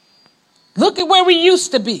 Look at where we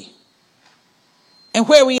used to be and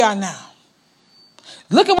where we are now.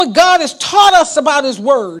 Look at what God has taught us about his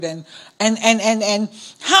word and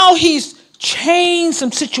how he's changed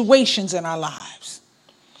some situations in our lives.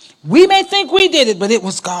 We may think we did it, but it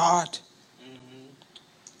was God.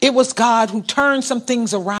 It was God who turned some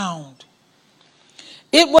things around.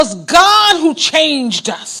 It was God who changed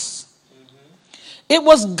us. It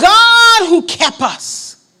was God who kept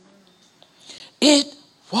us. It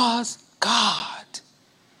was God.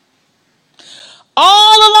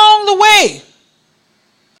 All along the way,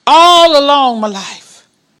 all along my life,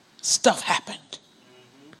 stuff happened.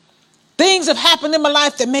 Things have happened in my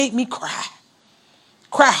life that made me cry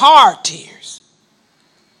hard tears.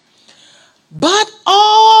 But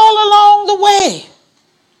all along the way,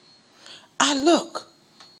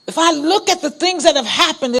 if I look at the things that have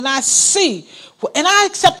happened and I see, and I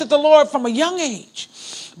accepted the Lord from a young age,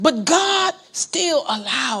 but God still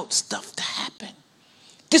allowed stuff to happen.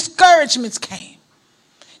 Discouragements came.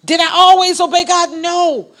 Did I always obey God?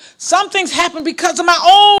 No. Some things happened because of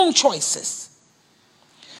my own choices.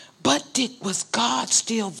 But was God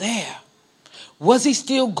still there? Was he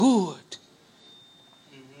still good?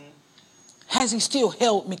 Has he still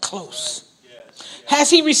held me close? Has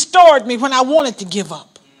he restored me when I wanted to give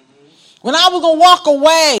up? When I was going to walk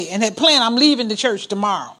away and had planned, I'm leaving the church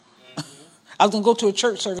tomorrow. I was going to go to a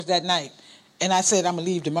church service that night. And I said, I'm going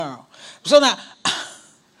to leave tomorrow. So now,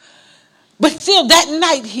 but still that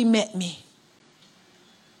night he met me.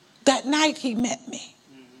 That night he met me.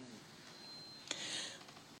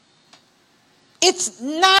 It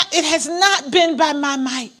has not been by my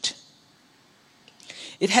might.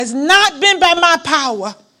 It has not been by my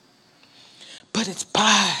power, but it's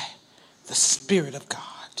by the Spirit of God.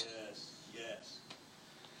 Yes, yes.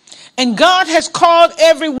 And God has called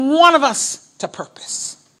every one of us to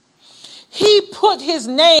purpose. He put his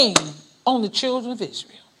name on the children of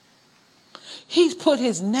Israel. He's put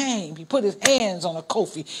his name. He put his hands on a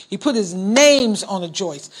Kofi. He put his names on a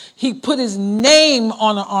Joyce. He put his name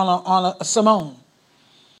on a Simone.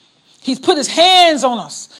 He's put his hands on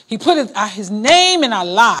us. He put his name in our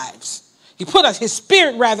lives. He put his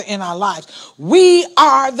spirit rather in our lives. We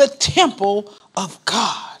are the temple of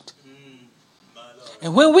God.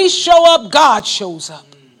 And when we show up, God shows up.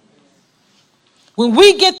 When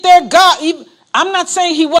we get there, God, I'm not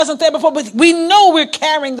saying he wasn't there before, but we know we're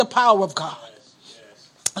carrying the power of God.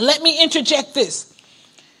 Let me interject this.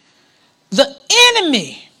 The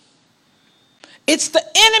enemy, it's the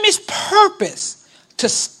enemy's purpose to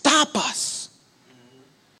stop us.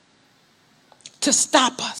 To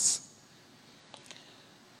stop us.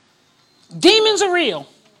 Demons are real.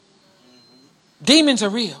 Demons are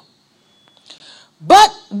real.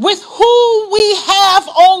 But with who we have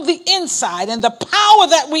on the inside and the power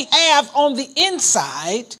that we have on the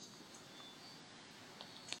inside,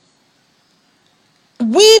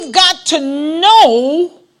 we've got to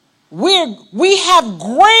know we have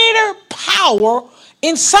greater power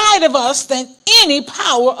inside of us than any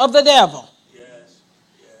power of the devil. Yes,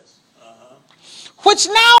 yes. Which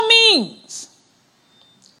now means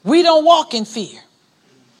we don't walk in fear.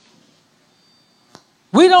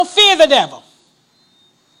 We don't fear the devil.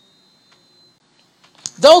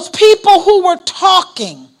 Those people who were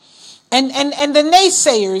talking and the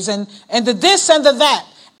naysayers and the this and the that,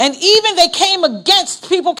 and even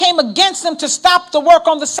people came against them to stop the work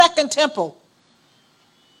on the second temple.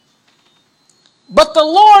 But the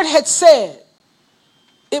Lord had said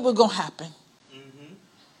it was going to happen. Mm-hmm.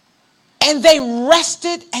 And they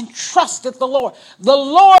rested and trusted the Lord. The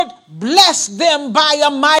Lord blessed them by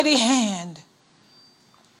a mighty hand.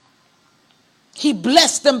 He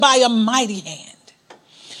blessed them by a mighty hand.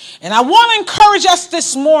 And I want to encourage us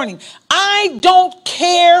this morning. I don't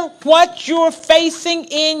care what you're facing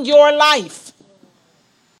in your life.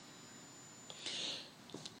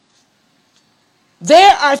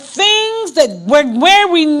 There are things that where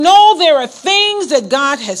we know there are things that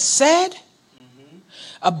God has said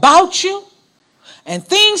about you, and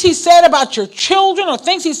things he said about your children, or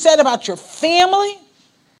things he said about your family.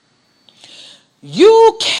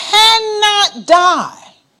 You cannot die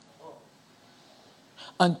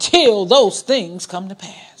until those things come to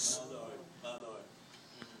pass.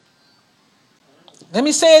 Let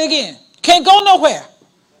me say it again. Can't go nowhere.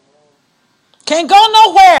 Can't go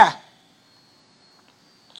nowhere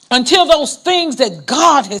until those things that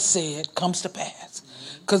God has said comes to pass.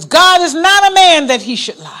 Because God is not a man that he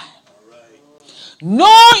should lie.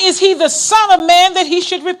 Nor is he the son of man that he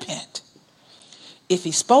should repent. If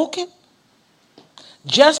he spoke it,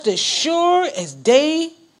 just as sure as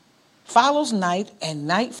day follows night and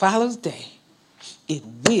night follows day, it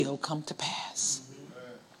will come to pass.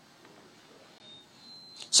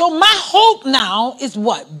 So my hope now is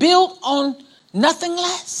what? Built on nothing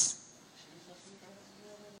less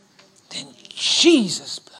than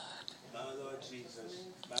Jesus' blood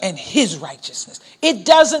and his righteousness. It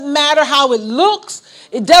doesn't matter how it looks.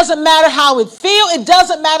 It doesn't matter how it feels. It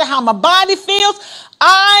doesn't matter how my body feels.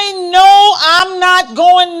 I know I'm not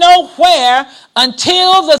going nowhere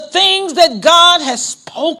until the things that God has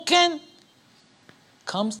spoken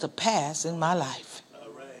comes to pass in my life. All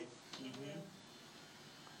right. Mm-hmm.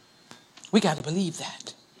 We got to believe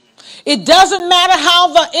that. It doesn't matter how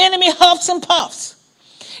the enemy huffs and puffs.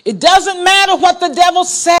 It doesn't matter what the devil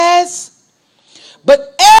says.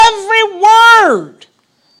 But every word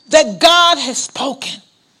that God has spoken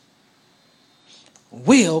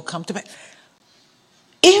will come to pass.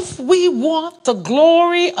 If we want the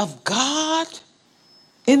glory of God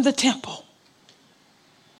in the temple,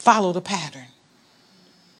 follow the pattern.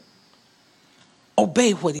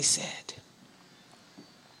 Obey what he said.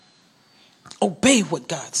 Obey what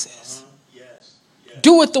God says. Yes. Yes.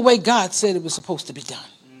 Do it the way God said it was supposed to be done.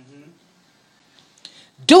 Mm-hmm.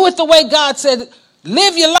 Do it the way God said.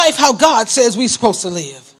 Live your life how God says we're supposed to live.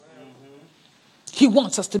 Mm-hmm. He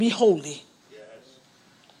wants us to be holy.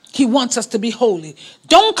 He wants us to be holy.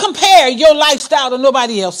 Don't compare your lifestyle to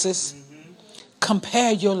nobody else's. Mm-hmm.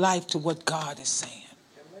 compare your life to what God is saying.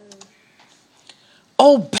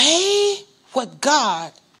 Obey what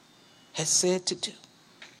God has said to do.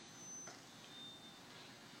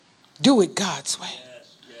 Do it God's way.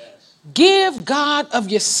 Give God of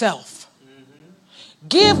yourself.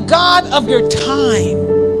 Give God of your time.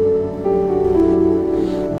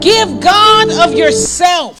 Give God of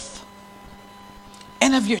yourself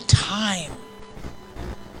and of your time.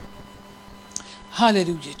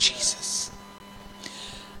 Hallelujah, Jesus.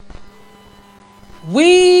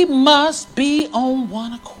 We must be on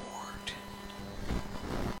one accord.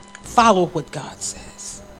 Follow what God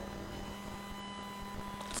says.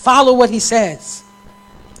 Follow what he says.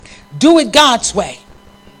 Do it God's way.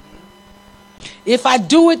 If I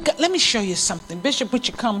do it, let me show you something. Bishop, would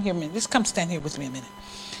you come here a minute? Just come stand here with me a minute.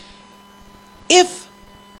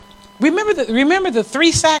 Remember the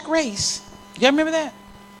 3-sack race? Y'all remember that?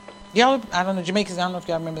 Y'all, I don't know, Jamaicans, I don't know if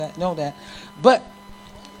y'all remember that, know that. But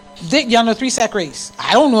y'all know 3-sack race.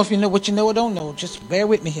 I don't know if you know what you know or don't know. Just bear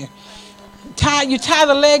with me here. You tie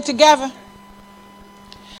the leg together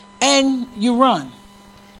and you run.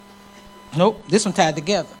 Nope, this one tied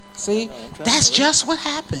together. See, that's just what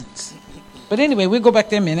happens. But anyway, we'll go back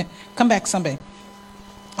there a minute. Come back someday.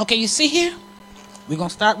 Okay, you see here? We're going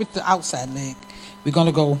to start with the outside leg. We're going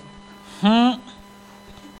to go,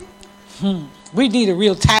 We need a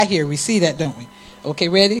real tie here. We see that, don't we? Okay,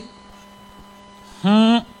 ready?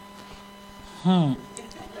 But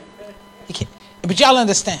y'all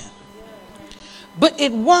understand. But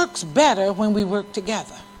it works better when we work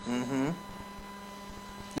together. Now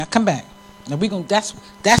come back. Now that's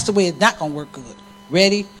the way it's not gonna work good.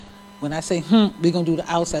 Ready? When I say we're gonna do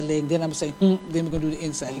the outside leg, then I'm gonna say then we're gonna do the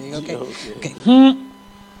inside leg. Okay? Okay.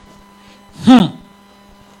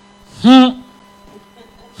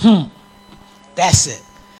 That's it.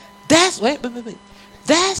 Wait.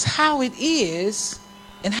 That's how it is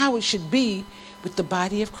and how it should be with the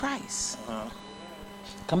body of Christ.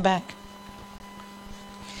 Come back.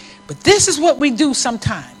 But this is what we do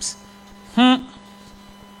sometimes.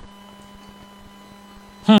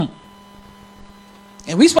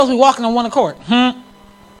 And we're supposed to be walking on one accord. And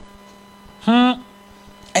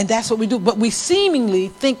that's what we do. But we seemingly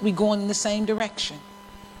think we're going in the same direction.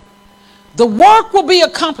 The work will be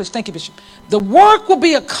accomplished. Thank you, Bishop. The work will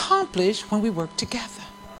be accomplished when we work together.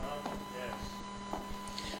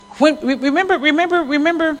 Remember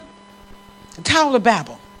the Tower of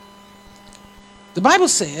Babel. The Bible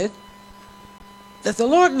said that the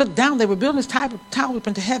Lord looked down. They were building this tower up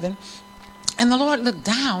into heaven. And the Lord looked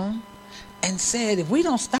down and said, if we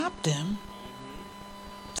don't stop them,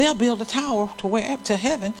 they'll build a tower to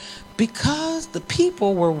heaven, because the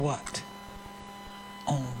people were what?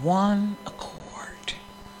 On one accord.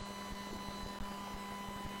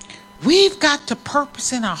 We've got to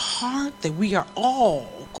purpose in our heart that we are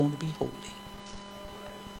all going to be holy.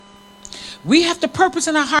 We have to purpose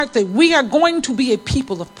in our heart that we are going to be a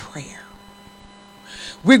people of prayer.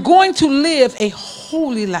 We're going to live a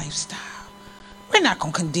holy lifestyle. We're not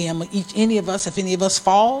going to condemn any of us if any of us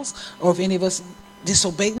falls or if any of us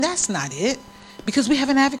disobey. That's not it, because we have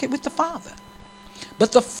an advocate with the Father.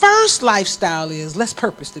 But the first lifestyle is, let's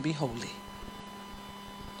purpose to be holy.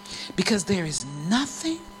 Because there is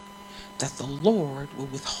nothing that the Lord will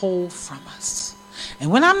withhold from us.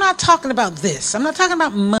 And when I'm not talking about this, I'm not talking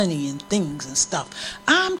about money and things and stuff.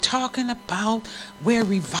 I'm talking about where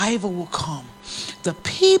revival will come. The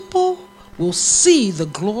people will see the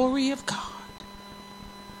glory of God.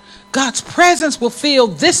 God's presence will fill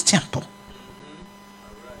this temple.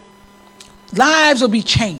 Lives will be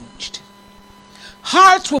changed.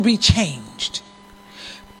 Hearts will be changed.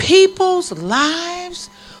 People's lives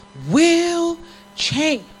will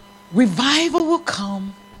change. Revival will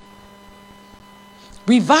come.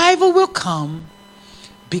 Revival will come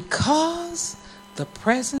because the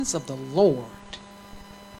presence of the Lord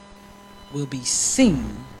will be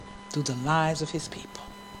seen through the lives of his people.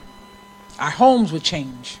 Our homes will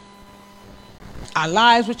change. Our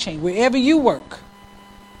lives will change. Wherever you work,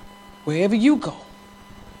 wherever you go,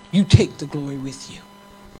 you take the glory with you.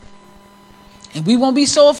 And we won't be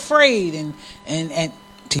so afraid and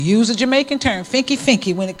to use a Jamaican term,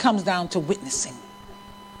 finky when it comes down to witnessing.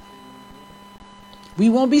 We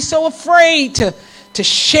won't be so afraid to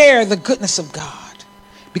share the goodness of God,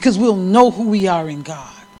 because we'll know who we are in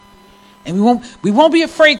God. And we won't be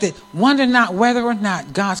afraid to wonder not whether or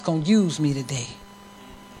not God's going to use me today.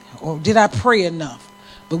 Or did I pray enough?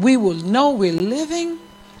 But we will know we're living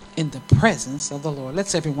in the presence of the Lord.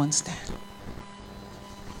 Let's everyone stand.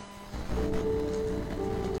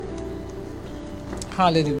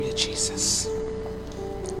 Hallelujah, Jesus.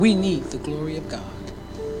 We need the glory of God.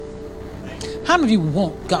 How many of you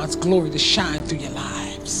want God's glory to shine through your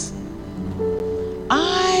lives?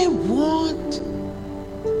 I want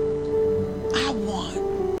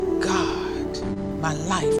God, my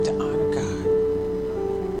life to honor God.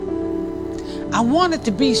 I want it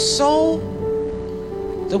to be so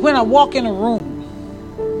that when I walk in a room,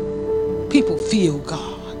 people feel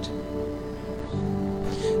God.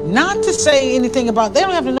 Not to say anything about, they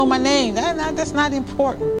don't have to know my name. That's not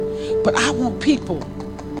important. But I want people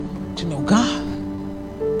to know God.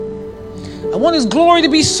 I want His glory to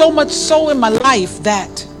be so much so in my life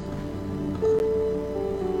that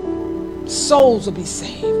souls will be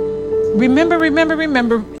saved. Remember,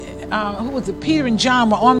 who was it? Peter and John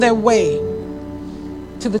were on their way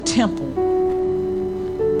to the temple.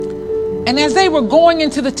 And as they were going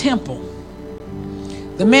into the temple,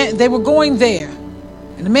 they were going there.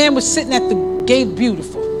 And the man was sitting at the gate at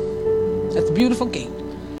the beautiful gate.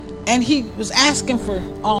 And he was asking for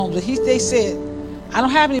alms. They said, I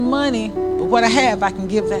don't have any money, but what I have, I can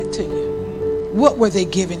give that to you. What were they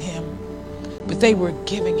giving him? But they were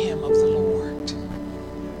giving him of the Lord.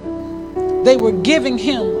 They were giving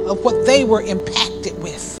him of what they were impacted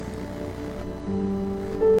with.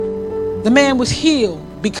 The man was healed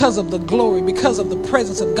because of the glory, because of the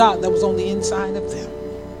presence of God that was on the inside of them.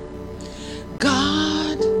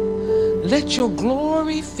 God, let your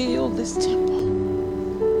glory fill this temple.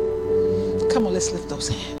 Come on, let's lift those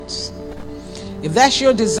hands. If that's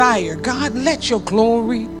your desire, God, let your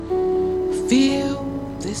glory fill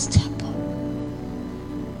this temple.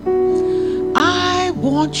 I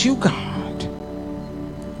want you, God,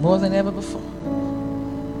 more than ever before.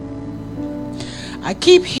 I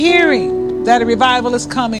keep hearing that a revival is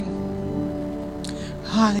coming.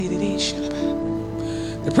 Hallelujah.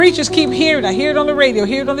 The preachers keep hearing. I hear it on the radio,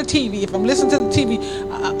 hear it on the TV. If I'm listening to the TV,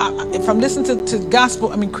 if I'm listening to gospel,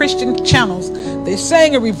 Christian channels, they're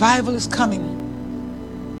saying a revival is coming.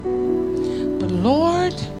 But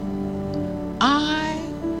Lord, I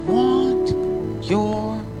want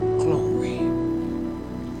your glory.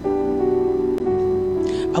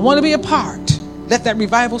 I want to be a part. Let that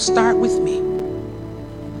revival start with me.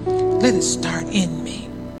 Let it start in me.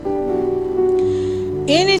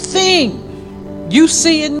 Anything you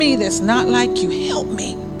see in me that's not like you, help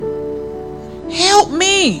me. Help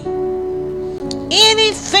me.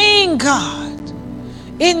 Anything, God,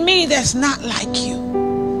 in me that's not like you,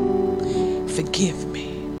 forgive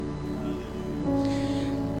me.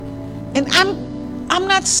 And I'm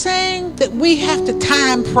not saying that we have to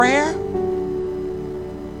time prayer,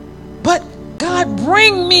 but God,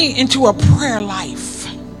 bring me into a prayer life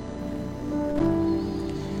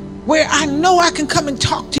where I know I can come and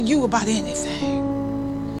talk to you about anything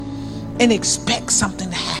and expect something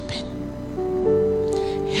to happen.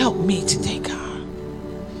 Help me today, God,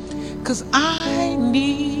 because I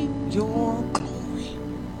need your glory.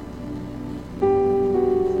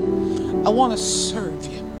 I want to serve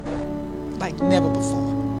you like never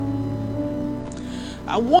before.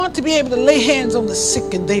 I want to be able to lay hands on the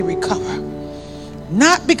sick and they recover.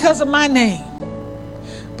 Not because of my name,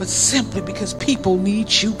 but simply because people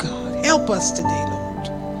need you, God. Help us today, Lord.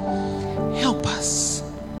 Help us.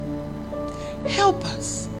 Help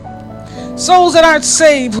us. Souls that aren't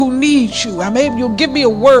saved who need you. You'll give me a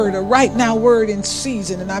word, a right now word in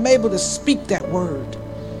season, and I'm able to speak that word.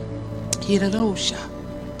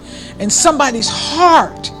 And somebody's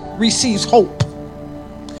heart receives hope.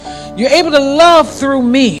 You're able to love through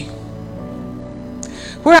me.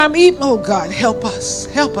 Where I'm even, oh God, help us.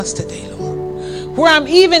 Help us today, Lord. Where I'm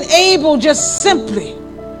even able just simply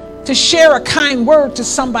to share a kind word to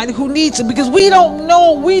somebody who needs it, because we don't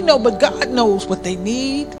know, we know, but God knows what they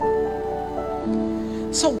need.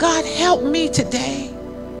 So God, help me today.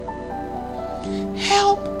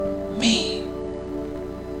 Help me.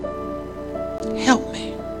 Help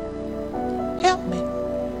me. Help me.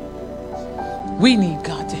 We need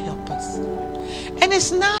God to help us. And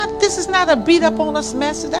this is not a beat up on us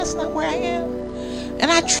message. That's not where I am.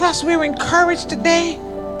 And I trust we're encouraged today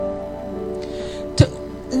to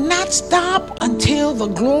not stop until the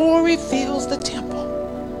glory fills the temple.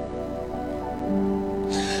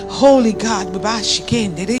 Holy God, we bless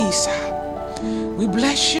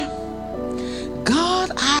you.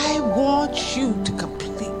 God, I want you to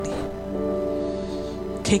completely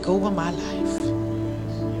take over my life.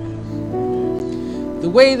 The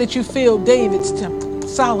way that you fill David's temple,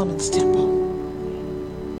 Solomon's temple,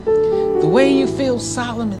 the way you fill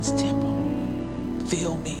Solomon's temple,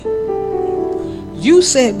 fill me. You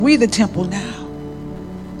said we the temple now.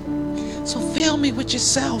 So fill me with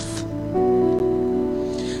yourself.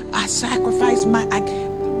 I sacrifice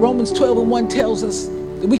Romans 12:1 tells us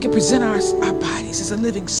that we can present our bodies as a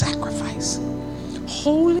living sacrifice,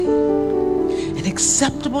 holy and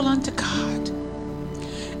acceptable unto God.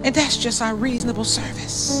 And that's just our reasonable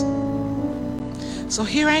service. So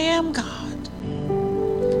here I am, God.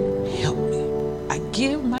 Help me. I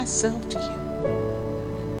give myself to you.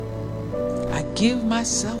 I give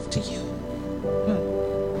myself to you.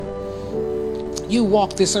 You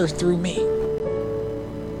walk this earth through me.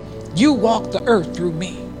 You walk the earth through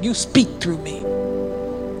me. You speak through me.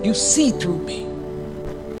 You see through me.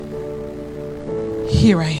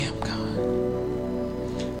 Here I am, God.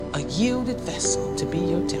 A yielded vessel to be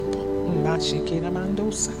your temple.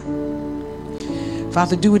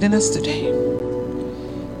 Father, do it in us today.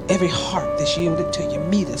 Every heart that's yielded to you,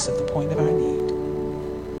 meet us at the point of our need.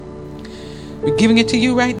 We're giving it to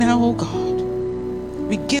you right now, oh God.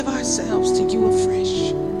 We give ourselves to you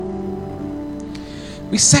afresh.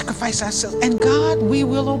 We sacrifice ourselves, and God, we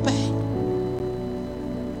will obey.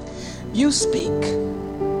 You speak,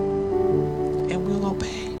 and we'll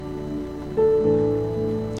obey.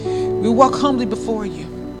 We'll walk humbly before you,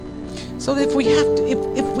 so that if we have to,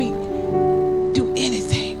 if we do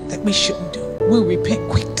anything that we shouldn't do, we'll repent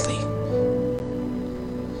quickly.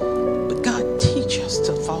 But God, teach us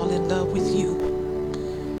to fall in love with you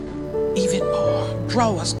even more.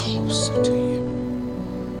 Draw us closer to you.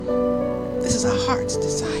 This is our heart's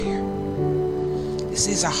desire. This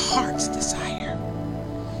is our heart's desire.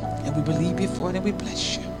 And we believe you for it, and we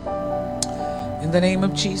bless you. In the name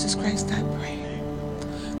of Jesus Christ, I pray.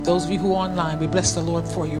 Those of you who are online, we bless the Lord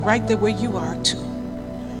for you. Right there where you are too.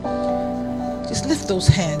 Just lift those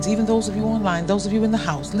hands. Even those of you online, those of you in the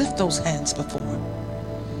house, lift those hands before him.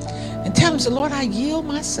 And tell him, so Lord, I yield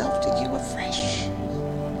myself to you afresh.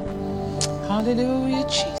 Hallelujah,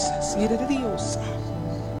 Jesus.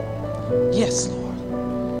 Yes,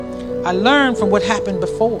 Lord. I learned from what happened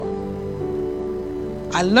before.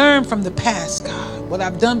 I learned from the past, God, what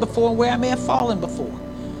I've done before and where I may have fallen before.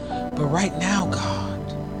 But right now, God,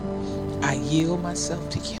 I yield myself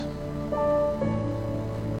to you.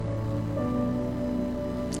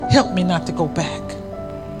 Help me not to go back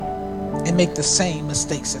and make the same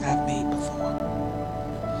mistakes that I've made before.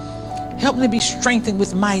 Help me to be strengthened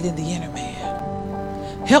with might in the inner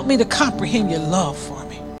man. Help me to comprehend your love for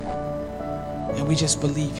me. And we just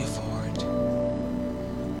believe you for it.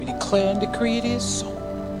 We declare and decree it is so.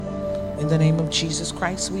 In the name of Jesus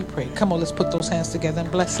Christ, we pray. Come on, let's put those hands together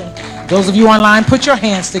and bless him. Those of you online, put your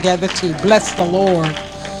hands together too. Bless the Lord.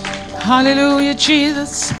 Hallelujah,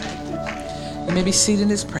 Jesus. You may be seated in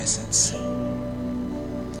his presence.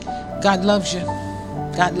 God loves you.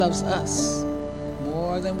 God loves us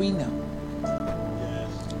more than we know.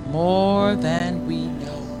 More than we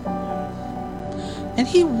know. And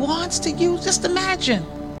he wants to use, just imagine,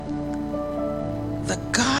 the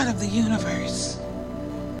God of the universe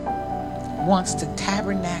wants to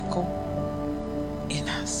tabernacle in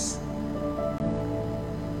us.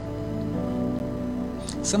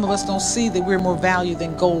 Some of us don't see that we're more valuable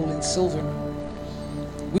than gold and silver.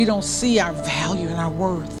 We don't see our value and our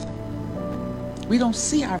worth. We don't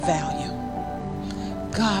see our value.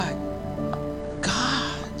 God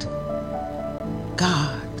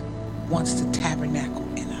wants to tabernacle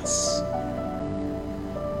in us.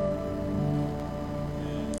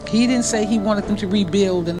 He didn't say he wanted them to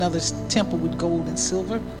rebuild another temple with gold and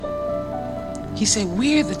silver. He said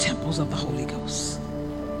we're the temples of the Holy Ghost.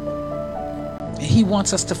 And he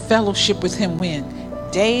wants us to fellowship with him when?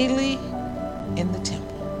 Daily in the temple.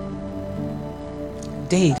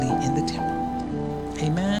 Daily in the temple.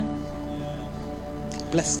 Amen.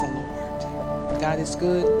 Bless the Lord. God is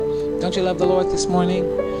good. Don't you love the Lord this morning?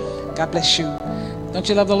 God bless you. Don't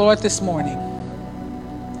you love the Lord this morning?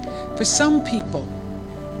 For some people,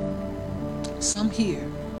 some here,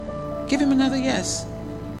 give him another yes.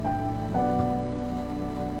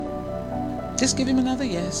 Just give him another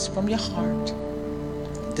yes from your heart.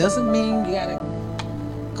 Doesn't mean you gotta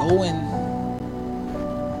go and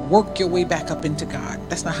work your way back up into God.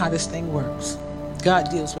 That's not how this thing works. God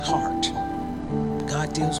deals with heart.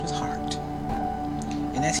 God deals with heart.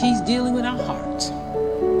 And as he's dealing with our heart,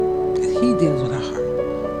 as he deals with our heart,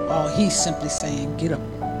 oh, he's simply saying, get up.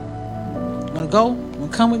 You wanna go? You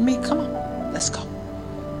wanna come with me? Come on, let's go.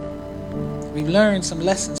 We've learned some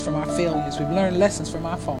lessons from our failures. We've learned lessons from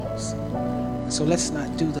our falls. So let's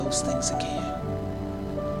not do those things again.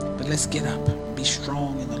 But let's get up, be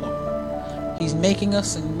strong in the Lord. He's making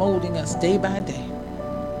us and molding us day by day.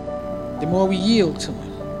 The more we yield to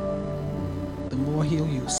him, the more he'll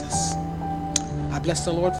use us. I bless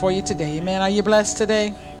the Lord for you today. Amen. Are you blessed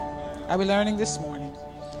today? Are we learning this morning?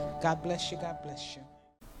 God bless you. God bless you.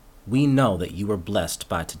 We know that you were blessed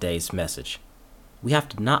by today's message. We have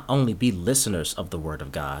to not only be listeners of the Word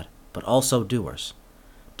of God, but also doers.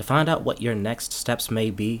 To find out what your next steps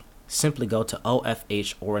may be, simply go to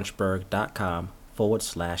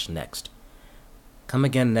ofhorangeburg.com/next. Come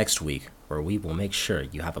again next week, where we will make sure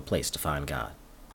you have a place to find God.